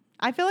 Yeah.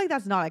 I feel like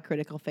that's not a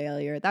critical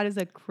failure. That is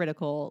a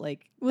critical Well,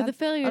 the that's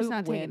failure is a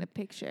not taking win. a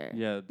picture.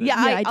 Yeah. Yeah,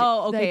 I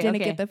okay, didn't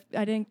okay.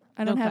 get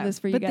I don't have Okay. this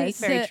for you But guys.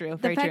 Very true, The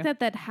very fact true. that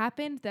that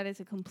happened, that is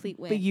a complete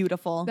win.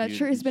 Beautiful. That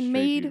shirt has It's been straight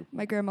made. beautiful.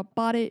 My grandma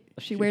bought it.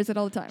 She wears it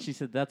all the time. She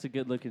said that's a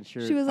good looking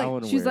shirt. She was I like-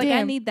 wanna She was wear like, it. I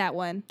Damn. need that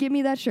one. Give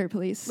me that shirt,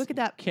 please. Look at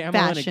that Camo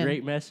fashion. and a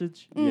great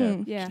message.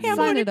 Mm. Yeah. Camo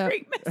Sign and it a up.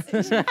 great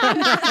message.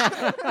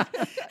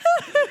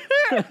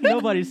 Yeah.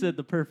 Nobody said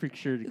the perfect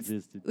shirt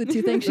existed. The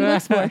two things she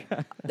looks for.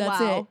 That's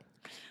Wow. it.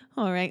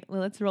 All right,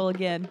 well, let's roll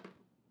again.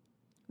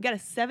 We got a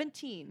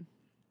 17.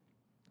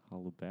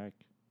 Hollow back.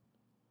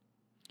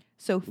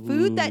 So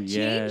food that Ooh,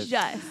 changed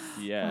yes. us.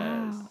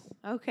 Yes.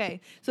 Wow. Okay,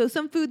 so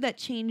some food that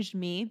changed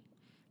me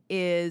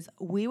is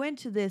we went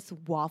to this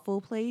waffle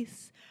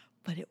place,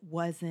 but it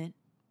wasn't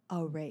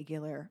a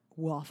regular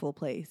waffle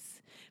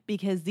place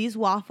because these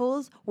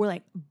waffles were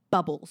like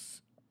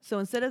bubbles. So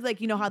instead of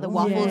like, you know how the Oh,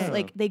 waffles, yeah.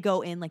 like they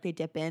go in, like they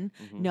dip in.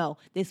 Mhm. No,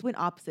 this went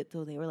opposite.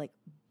 So they were like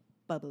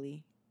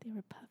bubbly. They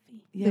were puffy.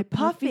 Yeah, They're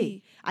puffy.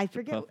 puffy. I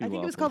forget. puffy I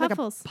think it was waffles. called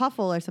Puffles. like a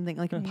puffle or something,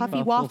 like a Mhm. puffy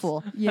Puffles.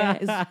 waffle. Yeah.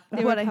 Is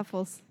They what were I-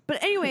 puffles.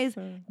 But anyways,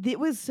 it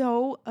was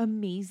so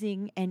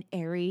amazing and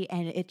airy,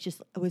 and it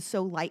was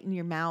so light in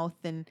your mouth,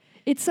 and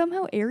It's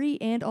somehow airy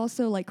and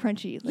also like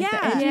crunchy. Like the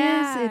Yeah. edges,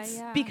 Yeah, it's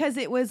yeah. because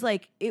it was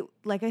like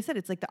like I said,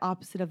 it's like the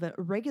opposite of a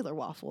regular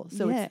waffle.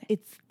 So Yeah.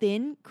 it's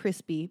thin,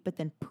 crispy, but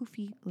then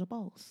poofy little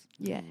balls.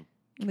 yeah. Can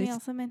They we s-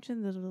 also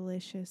mention the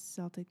delicious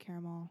salted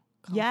caramel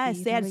coffee Yes,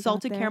 they that had we got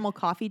salted there? caramel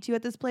coffee too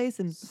at this place,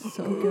 and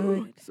So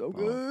good. so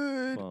Bomb.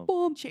 good. Bomb.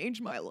 Boom,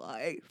 changed my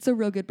life. It's a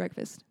real good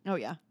breakfast. Oh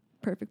yeah,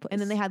 Perfect place. and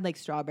then they had like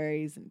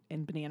strawberries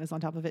and bananas on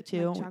top of it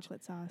too. Like which-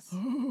 chocolate sauce.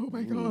 Oh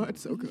my god,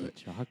 so good.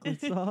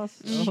 Chocolate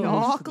sauce?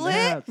 Chocolate?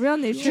 snap. Real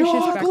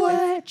nutritious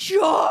breakfast.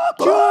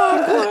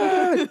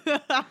 Chocolate!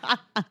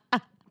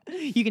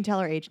 You can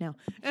tell her age now.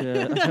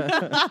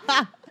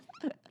 Yeah.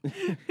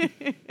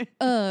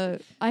 I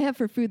have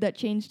for food that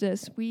changed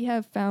us. We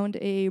have found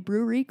a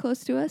brewery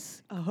close to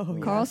us, Oh,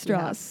 Carl yes, we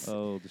have. Strauss.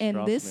 Oh, the And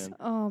Strauss this- man.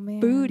 Oh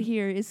man. Food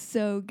here is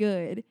so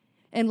good.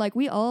 And like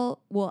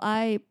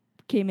I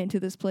came into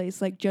this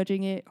place like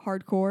judging it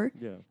hardcore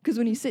Yeah. because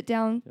when you sit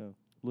down,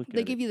 Look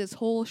they at give it. you this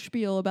whole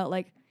spiel about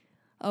like,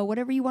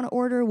 whatever you want to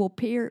order, we'll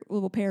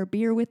pair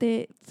beer with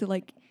it to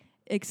like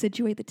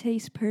accentuate the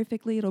taste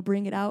perfectly. It'll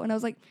bring it out. And I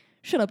was like,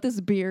 shut up, this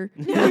is beer.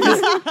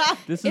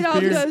 This is It all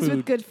beer goes food.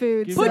 with good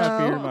food. Give so me that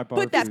beer in my bar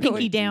Put that food.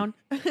 pinky down.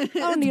 I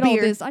don't need all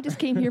this. I just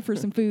came here for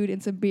some food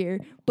and some beer.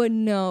 But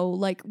no,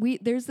 like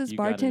there's this You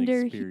got an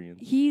bartender. experience.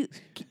 He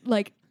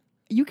like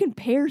you can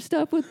pair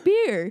stuff with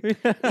beer.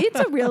 it's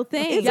a real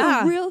thing. It's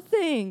Yeah. a real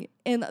thing,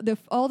 and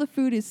all the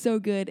food is so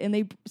good. And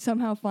they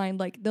somehow find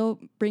like they'll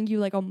bring you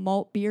like a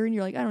malt beer, and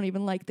you're like, I don't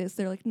even like this.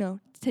 They're like, no,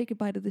 take a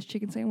bite of this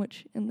chicken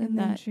sandwich, and then And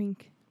then that.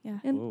 drink. Yeah.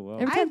 And Oh, wow.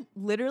 every I time,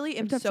 literally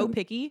am every time so someone-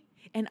 picky,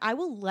 and I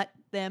will let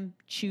them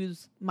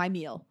choose my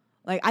meal.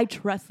 Like I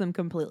trust them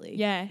completely.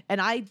 Yeah. And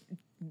I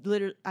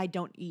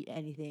don't eat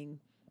anything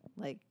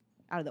like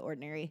out of the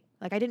ordinary.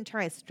 Like I didn't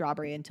try a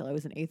strawberry until I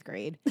was in 8th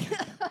grade.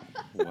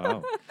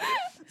 Wow.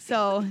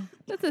 So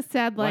That's a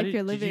sad Why life did,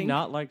 you're did you living.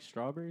 not like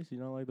strawberries? You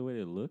not like the way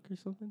they look or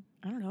something?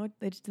 I don't know.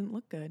 They just didn't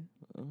look good.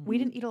 Oh. We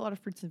didn't eat a lot of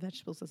fruits and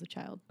vegetables as a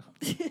child.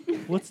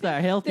 What's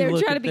that healthy They were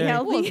look trying to up be there?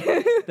 healthy.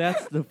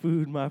 That's the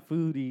food my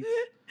food eats.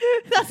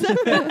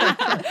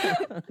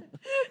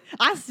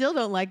 I still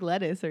don't like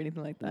lettuce or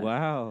anything like that.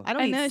 Wow. I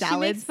don't I eat know salads. she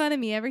makes fun of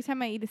me every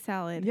time I eat a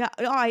salad. Yeah.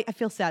 Oh, I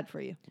feel sad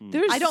for you.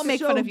 They're I don't make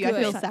so fun of you. I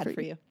feel good. sad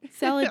for you.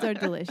 Salads are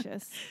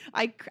delicious.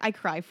 I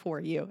cry for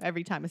you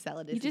every time a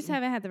salad is. You just eaten.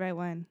 haven't had the right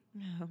one.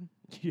 No.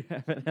 You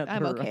haven't had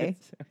I'm the okay.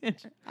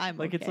 right I'm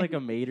like it's okay. like a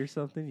maid or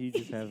something. You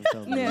just haven't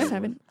found the Yeah. right just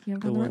one. haven't you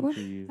The haven't found the right one one. for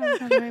you.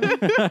 Haven't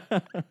had the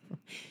right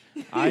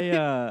one.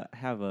 I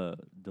have a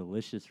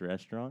delicious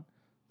restaurant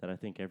that I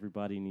think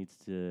everybody needs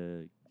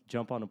to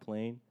jump on a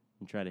plane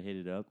and try to hit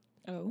it up.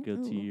 Oh. Go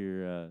to Ooh.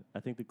 your, I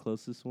think the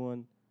closest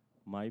one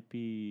might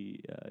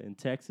be in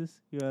Texas.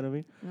 You know what I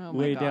mean? Oh my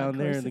Way God, down of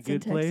there course in the it's in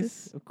good place,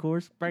 Texas. of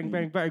course. Bang,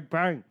 bang, bang,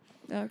 bang.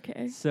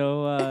 Okay.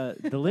 So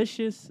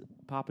delicious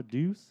Papa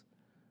Deuce.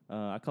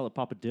 I call it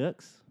Papa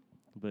Ducks,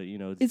 but you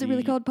know, it's Is it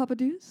really D- called Papa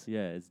Deuce?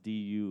 Yeah, it's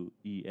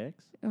DUEX.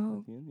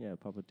 Oh, Yeah,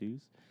 Papa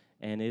Deuce.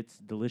 And it's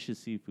delicious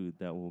seafood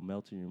that will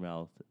melt in your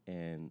mouth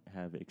and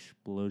have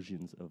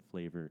explosions of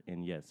flavor.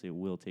 And yes, it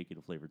will take you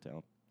to Flavor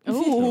Town.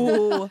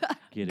 Oh.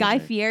 Get Guy in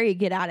there. Fieri,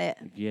 get at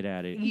it. Get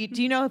at it.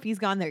 Do you know if he's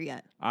gone there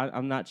yet?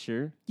 I'm not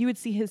sure. You would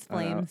see his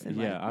flames. and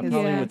yeah, like, I his-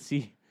 probably Yeah.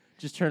 would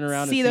just turn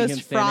around See and those see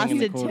him standing in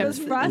the frosted corner. tips Those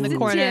in frosted the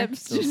corner.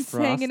 chips Those just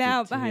hanging frosted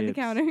out behind the tips.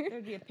 counter.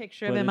 There'd be a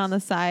picture But of him on the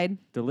it's- side.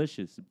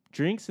 Delicious.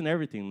 Drinks and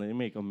everything. They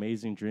make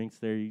amazing drinks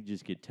there. You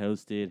just get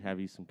toasted, have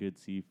you some good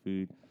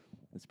seafood.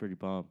 It's pretty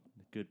bomb.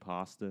 Good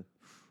pasta.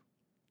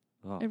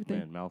 Oh, Everything.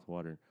 man, mouth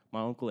water.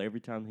 My uncle,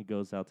 every time he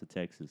goes out to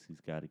Texas,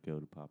 he's got to go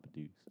to Papa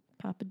Deuce.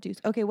 Papa Deuce.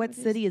 Okay, what It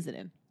is. city is it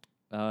in?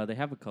 They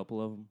have a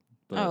couple of them,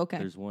 but Oh, okay.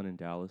 there's one in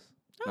Dallas.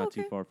 not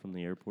too okay. far from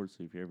the airport.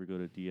 So if you ever go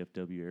to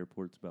DFW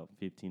Airport, it's about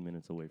 15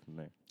 minutes away from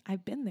there.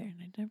 I've been there and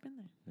I've never been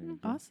there. There you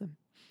go. Awesome.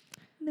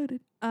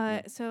 Noted.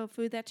 So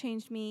food that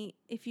changed me.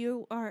 If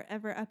you are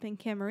ever up in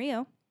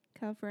Camarillo,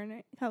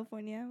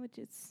 California, which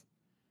is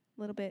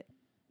a little bit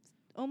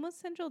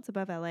almost central, it's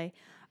above LA.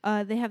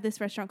 They have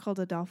this restaurant called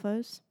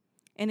Adolfo's,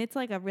 and it's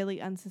like a really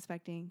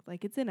unsuspecting,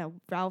 like it's in a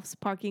Ralph's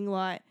parking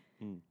lot,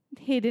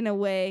 hidden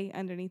away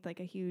underneath like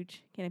a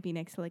huge canopy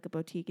next to like a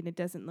boutique, and it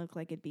doesn't look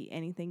like it'd be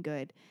anything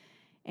good.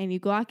 And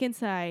you walk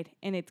inside,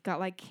 and it's got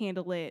like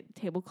candlelit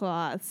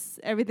tablecloths,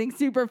 everything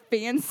super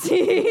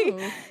fancy.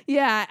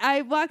 Yeah,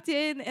 I walked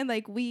in, and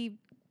like we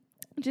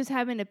just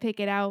happened to pick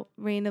it out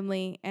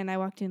randomly, and I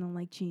walked in on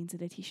like jeans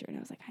and a t-shirt, and I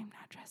was like, I'm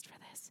not dressed for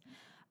this.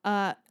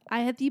 I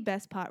had the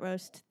best pot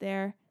roast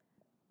there.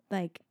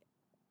 Like,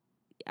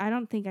 I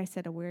don't think I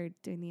said a word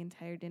during the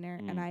entire dinner,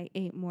 and I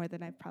ate more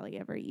than I've probably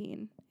ever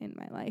eaten in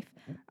my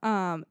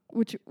life.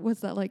 Which was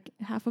that like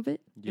half of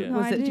it? Yeah. No,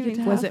 Was I it- didn't did you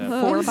even get was half it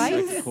of 4 those?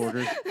 bites? Like a quarter.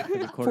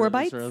 Like a quarter 4 of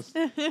bites? this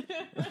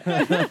roast.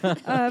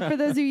 For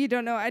those of you who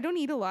don't know, I don't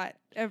eat a lot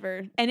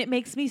ever. And it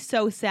makes me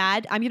so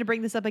sad. I'm going to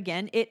bring this up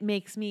again. It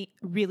makes me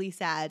really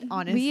sad,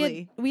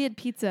 honestly. We had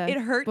pizza. It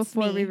hurts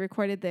before me. we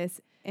recorded this,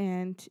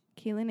 and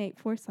Kaylin ate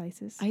 4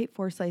 slices. I ate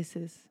 4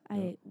 slices. I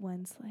ate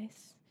 1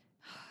 slice.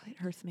 It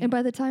hurts me. And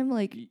by the time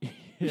like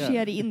Yeah. she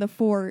had eaten the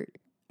 4,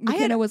 I had-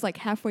 McKenna was like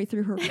halfway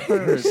through her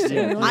first. Yeah, And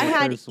we're yeah. like, I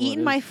had First one eaten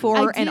is my true. 4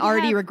 I and did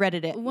already have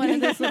regretted it. One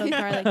of those little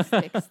garlic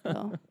sticks,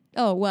 though.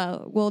 oh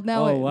wow. Well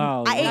now Oh,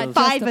 wow. I ate those-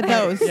 5 of justified.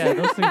 those. Yeah,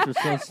 those things are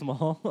so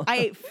small. I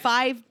ate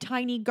 5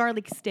 tiny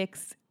garlic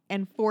sticks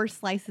and 4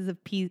 slices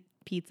of pizza.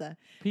 Pizza.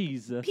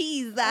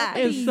 Pizza.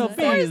 It's so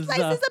 4 pizza.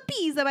 slices of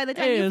pizza by the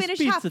time Hey, you it's finish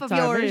pizza half of time.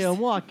 yours. Hey, I'm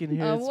walking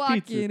here. I'm It's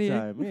walking pizza here.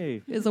 time.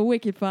 Hey, it's a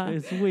wicked fight.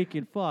 it's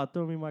wicked far.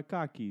 Throw me my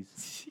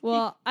cockies.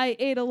 Well, I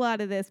ate a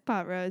lot of this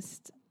pot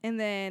roast, and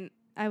then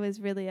I was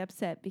really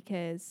upset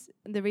because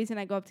the reason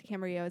I go up to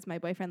Camarillo is my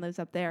boyfriend lives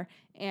up there,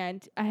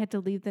 and I had to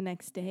leave the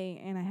next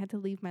day, and I had to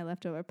leave my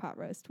leftover pot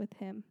roast with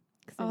him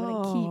because I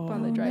wouldn't keep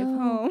on the Oh, drive no.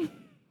 home.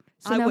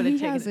 So I now would've he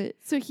taken has it. it.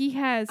 So he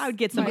has. I would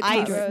get some my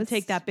ice pot and roast.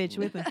 take that bitch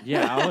with me.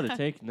 Yeah, I would have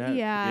taken that.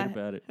 Yeah. Forget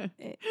about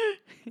it.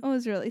 It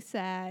was really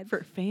sad.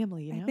 For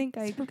family, you know? I think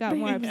I For got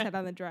more being- upset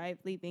on the drive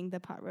leaving the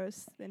pot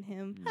roast than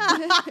him.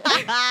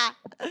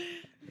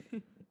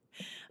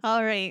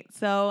 All right.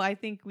 So I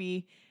think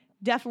we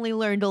definitely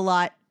learned a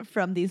lot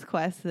from these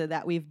quests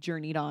that we've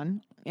journeyed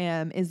on.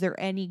 Is there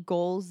any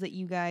goals that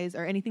you guys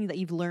or anything that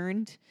you've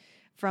learned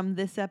from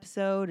this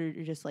episode or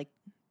just like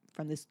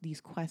from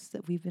these quests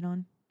that we've been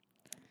on?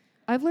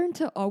 I've learned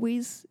to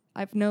always,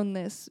 I've known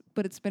this,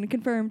 but it's been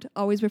confirmed,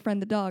 always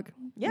befriend the dog.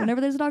 Yeah. Whenever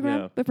there's a dog Yeah.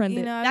 around, befriend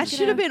You it. know, I That was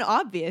should have gonna- been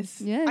obvious.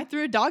 Yeah. I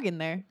threw a dog in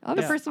there. The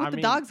Obvious. person with I the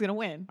mean, dog's gonna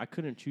win. I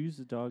couldn't choose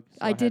the dog. So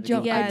I had did to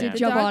jump- go I Yeah, for did the that.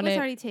 jump dog on was it.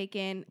 already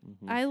taken.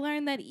 Mhm. I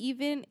learned that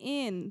even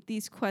in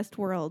these quest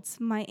worlds,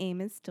 my aim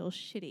is still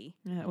shitty.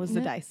 Yeah, it was the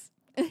Yeah. dice.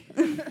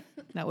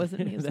 That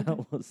wasn't me. It was the dice.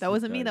 was That the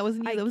wasn't me. dice. That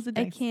wasn't you. That was the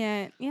I dice.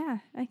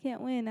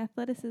 can't win.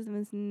 Athleticism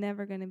is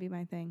never going to be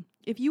my thing.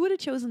 If you would have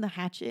chosen the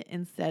hatchet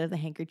instead of the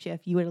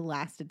handkerchief, you would have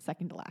lasted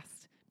second to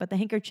last. But the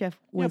handkerchief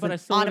Yeah, was but I an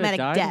still would've automatic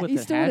died death. with You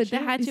the still would've hatchet.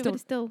 The hatchet still- would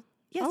still.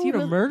 Yes, I you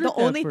would've would. murdered The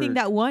that only thing bird.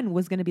 that won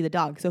was going to be the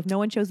dog. So if no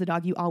one chose the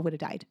dog, you all would have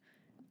died.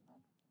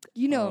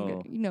 You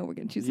know, Oh. you know, we're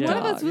gonna choose Yeah. the One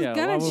of dog. us was yeah,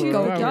 gonna why would choose we- the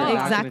why would we dog. not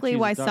gonna Exactly choose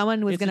why the dog?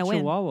 someone was It's a gonna win.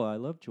 Chihuahua. I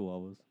love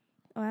Chihuahuas.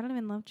 Oh, I don't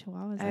even love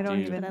chihuahuas. I that don't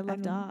much, even- But I I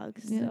love don't-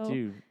 dogs. Yeah. So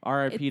Dude,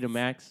 R.I.P. to it's-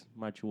 Max,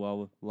 my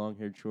Chihuahua,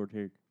 long-haired,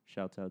 short-haired.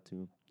 Shouts out to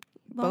him.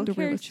 long Both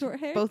hair, realist. short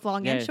hair. Both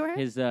long and short.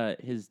 His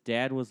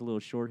dad was a little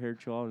short-haired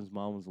Chihuahua, and his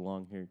mom was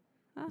long-haired.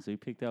 Ah. So he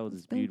picked out with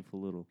this That's big. beautiful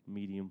little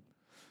medium,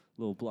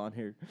 little blonde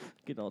hair.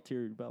 Getting all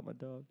teary about my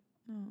dog.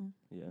 Oh.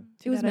 Yeah, It was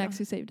Too bad I Max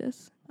who saved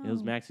us. it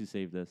was Oh. Max who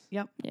saved us.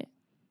 From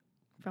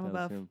That was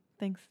above. him.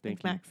 Thanks, Thank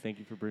thanks, you, Max. thank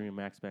you for bringing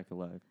Max back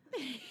alive.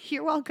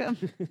 You're welcome.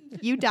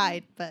 You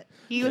died, but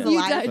he was Yeah. You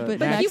alive. died, But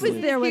but he Max was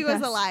was- there with He us.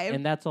 was alive.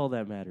 And that's all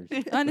that matters.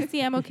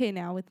 Honestly, I'm okay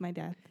now with my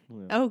death.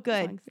 Yeah. Oh, long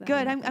good, as that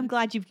good. I'm happens.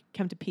 glad you've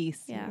come to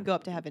peace. You Yeah. can go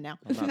up to heaven now.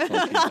 I'm not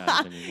salty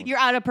about it anymore. You're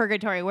out of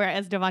purgatory,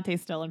 whereas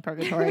Devontae's still in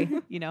purgatory.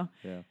 You know.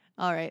 Yeah.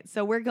 All right,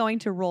 so we're going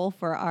to roll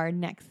for our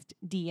next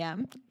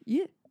DM.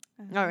 Yeah.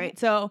 All right,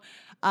 so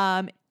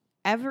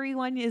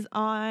everyone is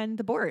on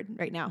the board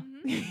right now.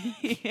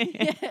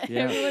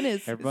 Yeah. Everyone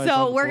is. Everybody's on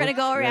So the we're gonna board,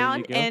 go ready to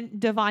around, go? and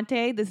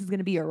Devontae, this is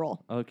gonna be your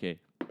roll. Okay.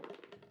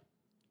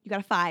 You got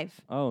a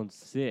 5. Oh, I'm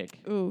sick.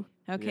 Ooh.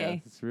 Okay. Yeah,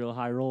 it's a real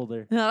high roll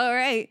there. All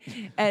right.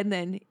 And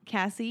then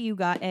Cassie, you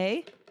got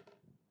a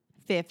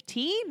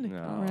 15.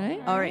 All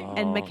right. All right.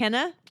 And Oh.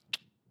 McKenna,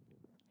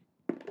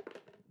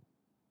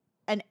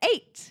 an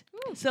 8.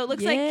 So it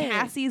looks like Yay.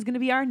 Cassie is going to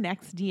be our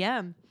next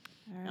DM.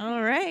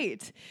 All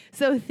right.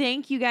 So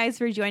thank you guys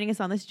for joining us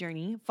on this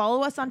journey.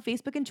 Follow us on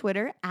Facebook and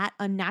Twitter at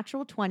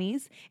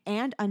Unnatural20s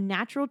and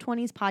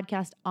Unnatural20s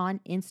Podcast on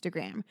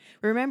Instagram.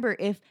 Remember,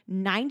 if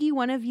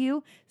 91 of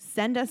you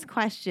send us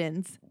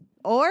questions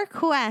or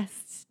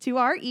quests to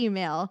our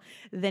email,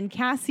 then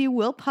Cassie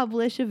will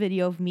publish a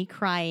video of me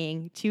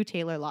crying to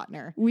Taylor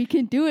Lautner. We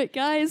can do it,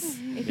 guys.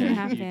 It Yeah, can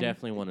happen. you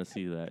definitely want to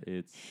see that.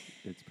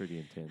 It's pretty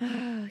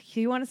intense.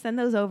 You want to send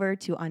those over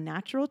to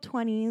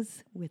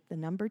unnatural20s with the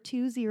number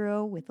 20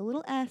 with a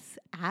little s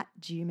at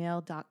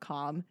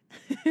gmail.com.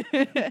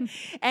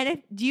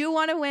 And do you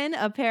want to win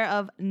a pair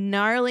of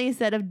gnarly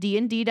set of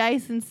D&D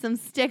dice and some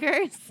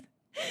stickers?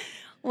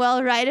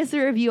 Well, write us a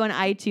review on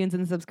iTunes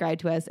and subscribe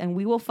to us, and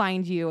we will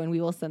find you and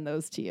we will send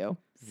those to you.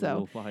 So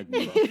We'll find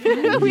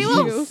you. we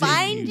will Send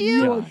find you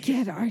you. We'll dice.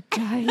 get our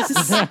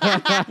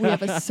dice. We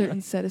have a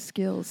certain set of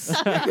skills.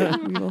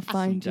 We will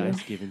find you.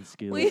 Dice giving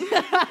skills.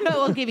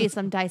 We'll give you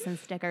some dice and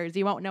stickers.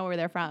 You won't know where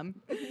they're from.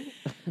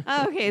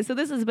 Okay, so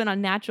this has been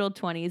Unnatural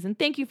 20s, and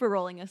thank you for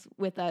rolling us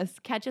with us.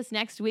 Catch us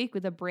next week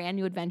with a brand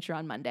new adventure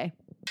on Monday.